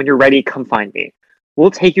face. When you're ready, come find me.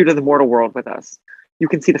 We'll take you to the mortal world with us. You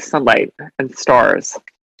can see the sunlight and stars.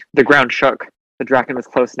 The ground shook. The dragon was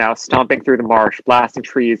close now, stomping through the marsh, blasting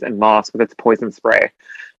trees and moss with its poison spray.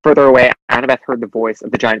 Further away, Annabeth heard the voice of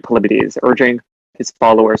the giant Polybides, urging his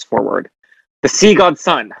followers forward. The sea god's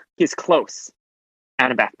son. He's close.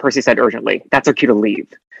 Annabeth, Percy said urgently. That's our cue to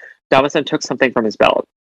leave. Damison took something from his belt.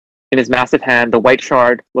 In his massive hand, the white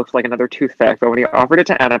shard looked like another toothpick, but when he offered it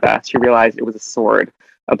to Annabeth, she realized it was a sword,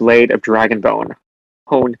 a blade of dragon bone,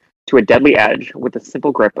 honed to a deadly edge with a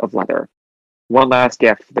simple grip of leather. One last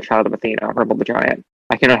gift for the child of Athena, rumbled the giant.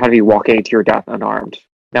 I cannot have you walking to your death unarmed.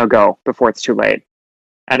 Now go, before it's too late.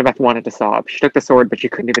 Annabeth wanted to sob. She took the sword, but she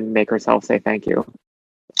couldn't even make herself say thank you.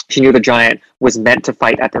 She knew the giant was meant to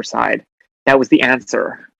fight at their side. That was the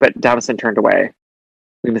answer, but Davison turned away.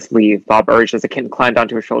 We must leave, Bob urged as a kitten climbed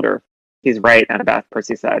onto his shoulder. He's right, Annabeth,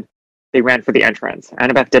 Percy said. They ran for the entrance.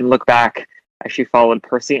 Annabeth didn't look back as she followed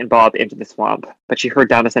Percy and Bob into the swamp, but she heard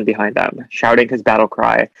Davison behind them, shouting his battle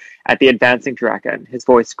cry at the advancing dragon, his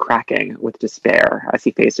voice cracking with despair as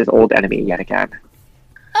he faced his old enemy yet again.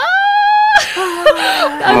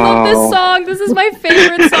 I love this song. This is my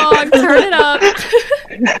favorite song. Turn it up.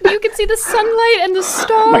 You can see the sunlight and the stars.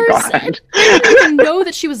 Oh my God. And I didn't even know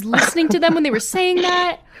that she was listening to them when they were saying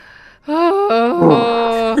that.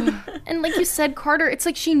 Oh. And like you said, Carter, it's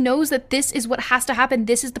like she knows that this is what has to happen.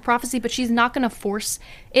 This is the prophecy, but she's not going to force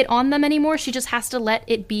it on them anymore. She just has to let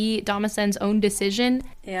it be Damasen's own decision.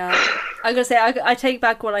 Yeah. I'm going to say, I take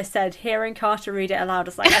back what I said. Hearing Carter read it aloud,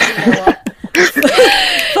 it's like, I you know what?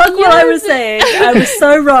 Fuck what I was saying. I was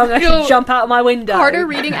so wrong. I should jump out of my window. Carter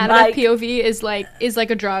reading Annabeth Like- POV is like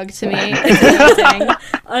a drug to me. It's amazing.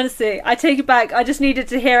 Honestly, I take it back. I just needed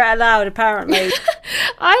to hear it aloud, apparently.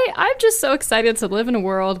 I'm just so excited to live in a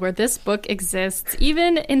world where this book exists,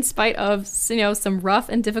 even in spite of, some rough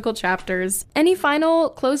and difficult chapters. Any final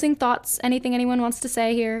closing thoughts? Anything anyone wants to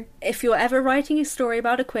say here? If you're ever writing a story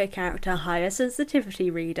about a queer character, hire a sensitivity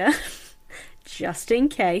reader. Just in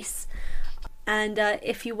case. And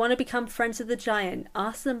if you want to become friends with the giant,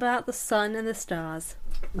 ask them about the sun and the stars.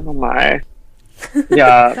 Oh my.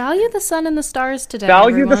 Yeah. Value the sun and the stars today.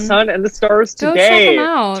 Value the everyone. sun and the stars Go today. check 'em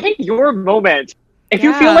out. Take your moment. If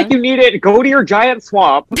you Yeah. feel like you need it, go to your giant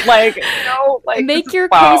swamp. Like, Make your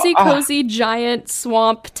wow. cozy giant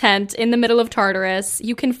swamp tent in the middle of Tartarus.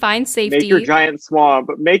 You can find safety. Make your giant swamp.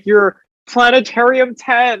 Make your planetarium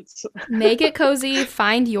tent. Make it cozy,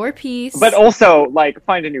 find your peace. But also, like,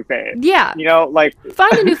 find a new fate. Yeah. You know, like...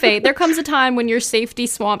 Find a new fate. There comes a time when your safety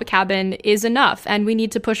swamp cabin is enough, and we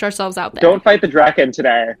need to push ourselves out there. Don't fight the Draken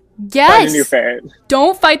today. Yes! Find a new fate.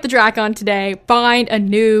 Don't fight the Drakon today. Find a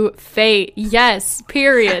new fate. Yes.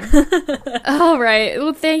 Period. All right.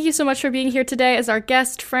 Well, thank you so much for being here today as our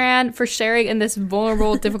guest, Fran, for sharing in this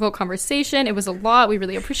vulnerable, difficult conversation. It was a lot. We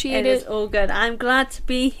really appreciate it. It was all good. I'm glad to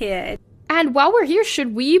be here. And while we're here,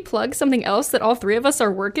 should we plug something else that all three of us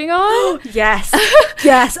are working on? Yes.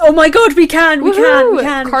 Yes. Oh my god, we can.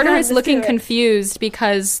 Carter is looking confused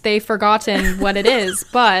because they've forgotten what it is.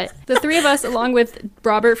 But the three of us, along with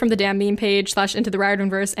Robert from the Damn Meme page / Into the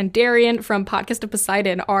Riordanverse and Darian from Podcast of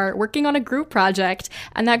Poseidon, are working on a group project.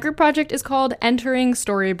 And that group project is called Entering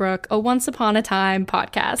Storybrooke, a Once Upon a Time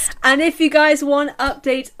podcast. And if you guys want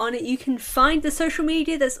updates on it, you can find the social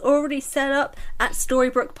media that's already set up at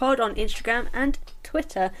Storybrooke Pod on Instagram and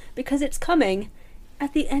Twitter, because it's coming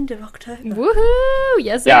at the end of October. Woohoo!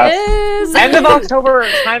 Yes, it is! End of October,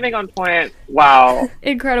 timing on point. Wow.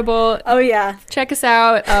 Incredible. Oh, yeah. Check us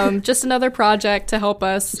out. Just another project to help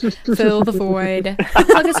us fill the void.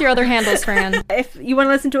 Plug us your other handles, Fran. If you want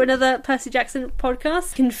to listen to another Percy Jackson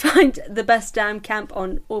podcast, you can find The Best Damn Camp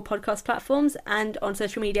on all podcast platforms and on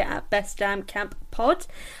social media at Best Damn Camp Pod.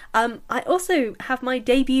 I also have my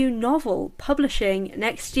debut novel publishing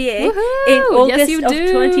next year in August of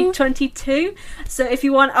 2022. So if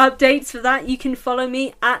you want updates for that, you can follow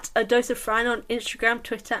me at A Dose of Fran on Instagram,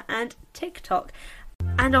 Twitter, and TikTok.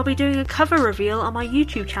 And I'll be doing a cover reveal on my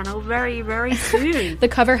YouTube channel very, very soon. The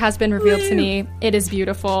cover has been revealed to me. It is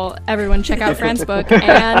beautiful. Everyone check out Fran's book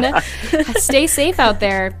and stay safe out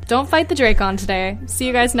there. Don't fight the Drakon today. See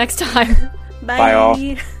you guys next time. Bye. Bye all.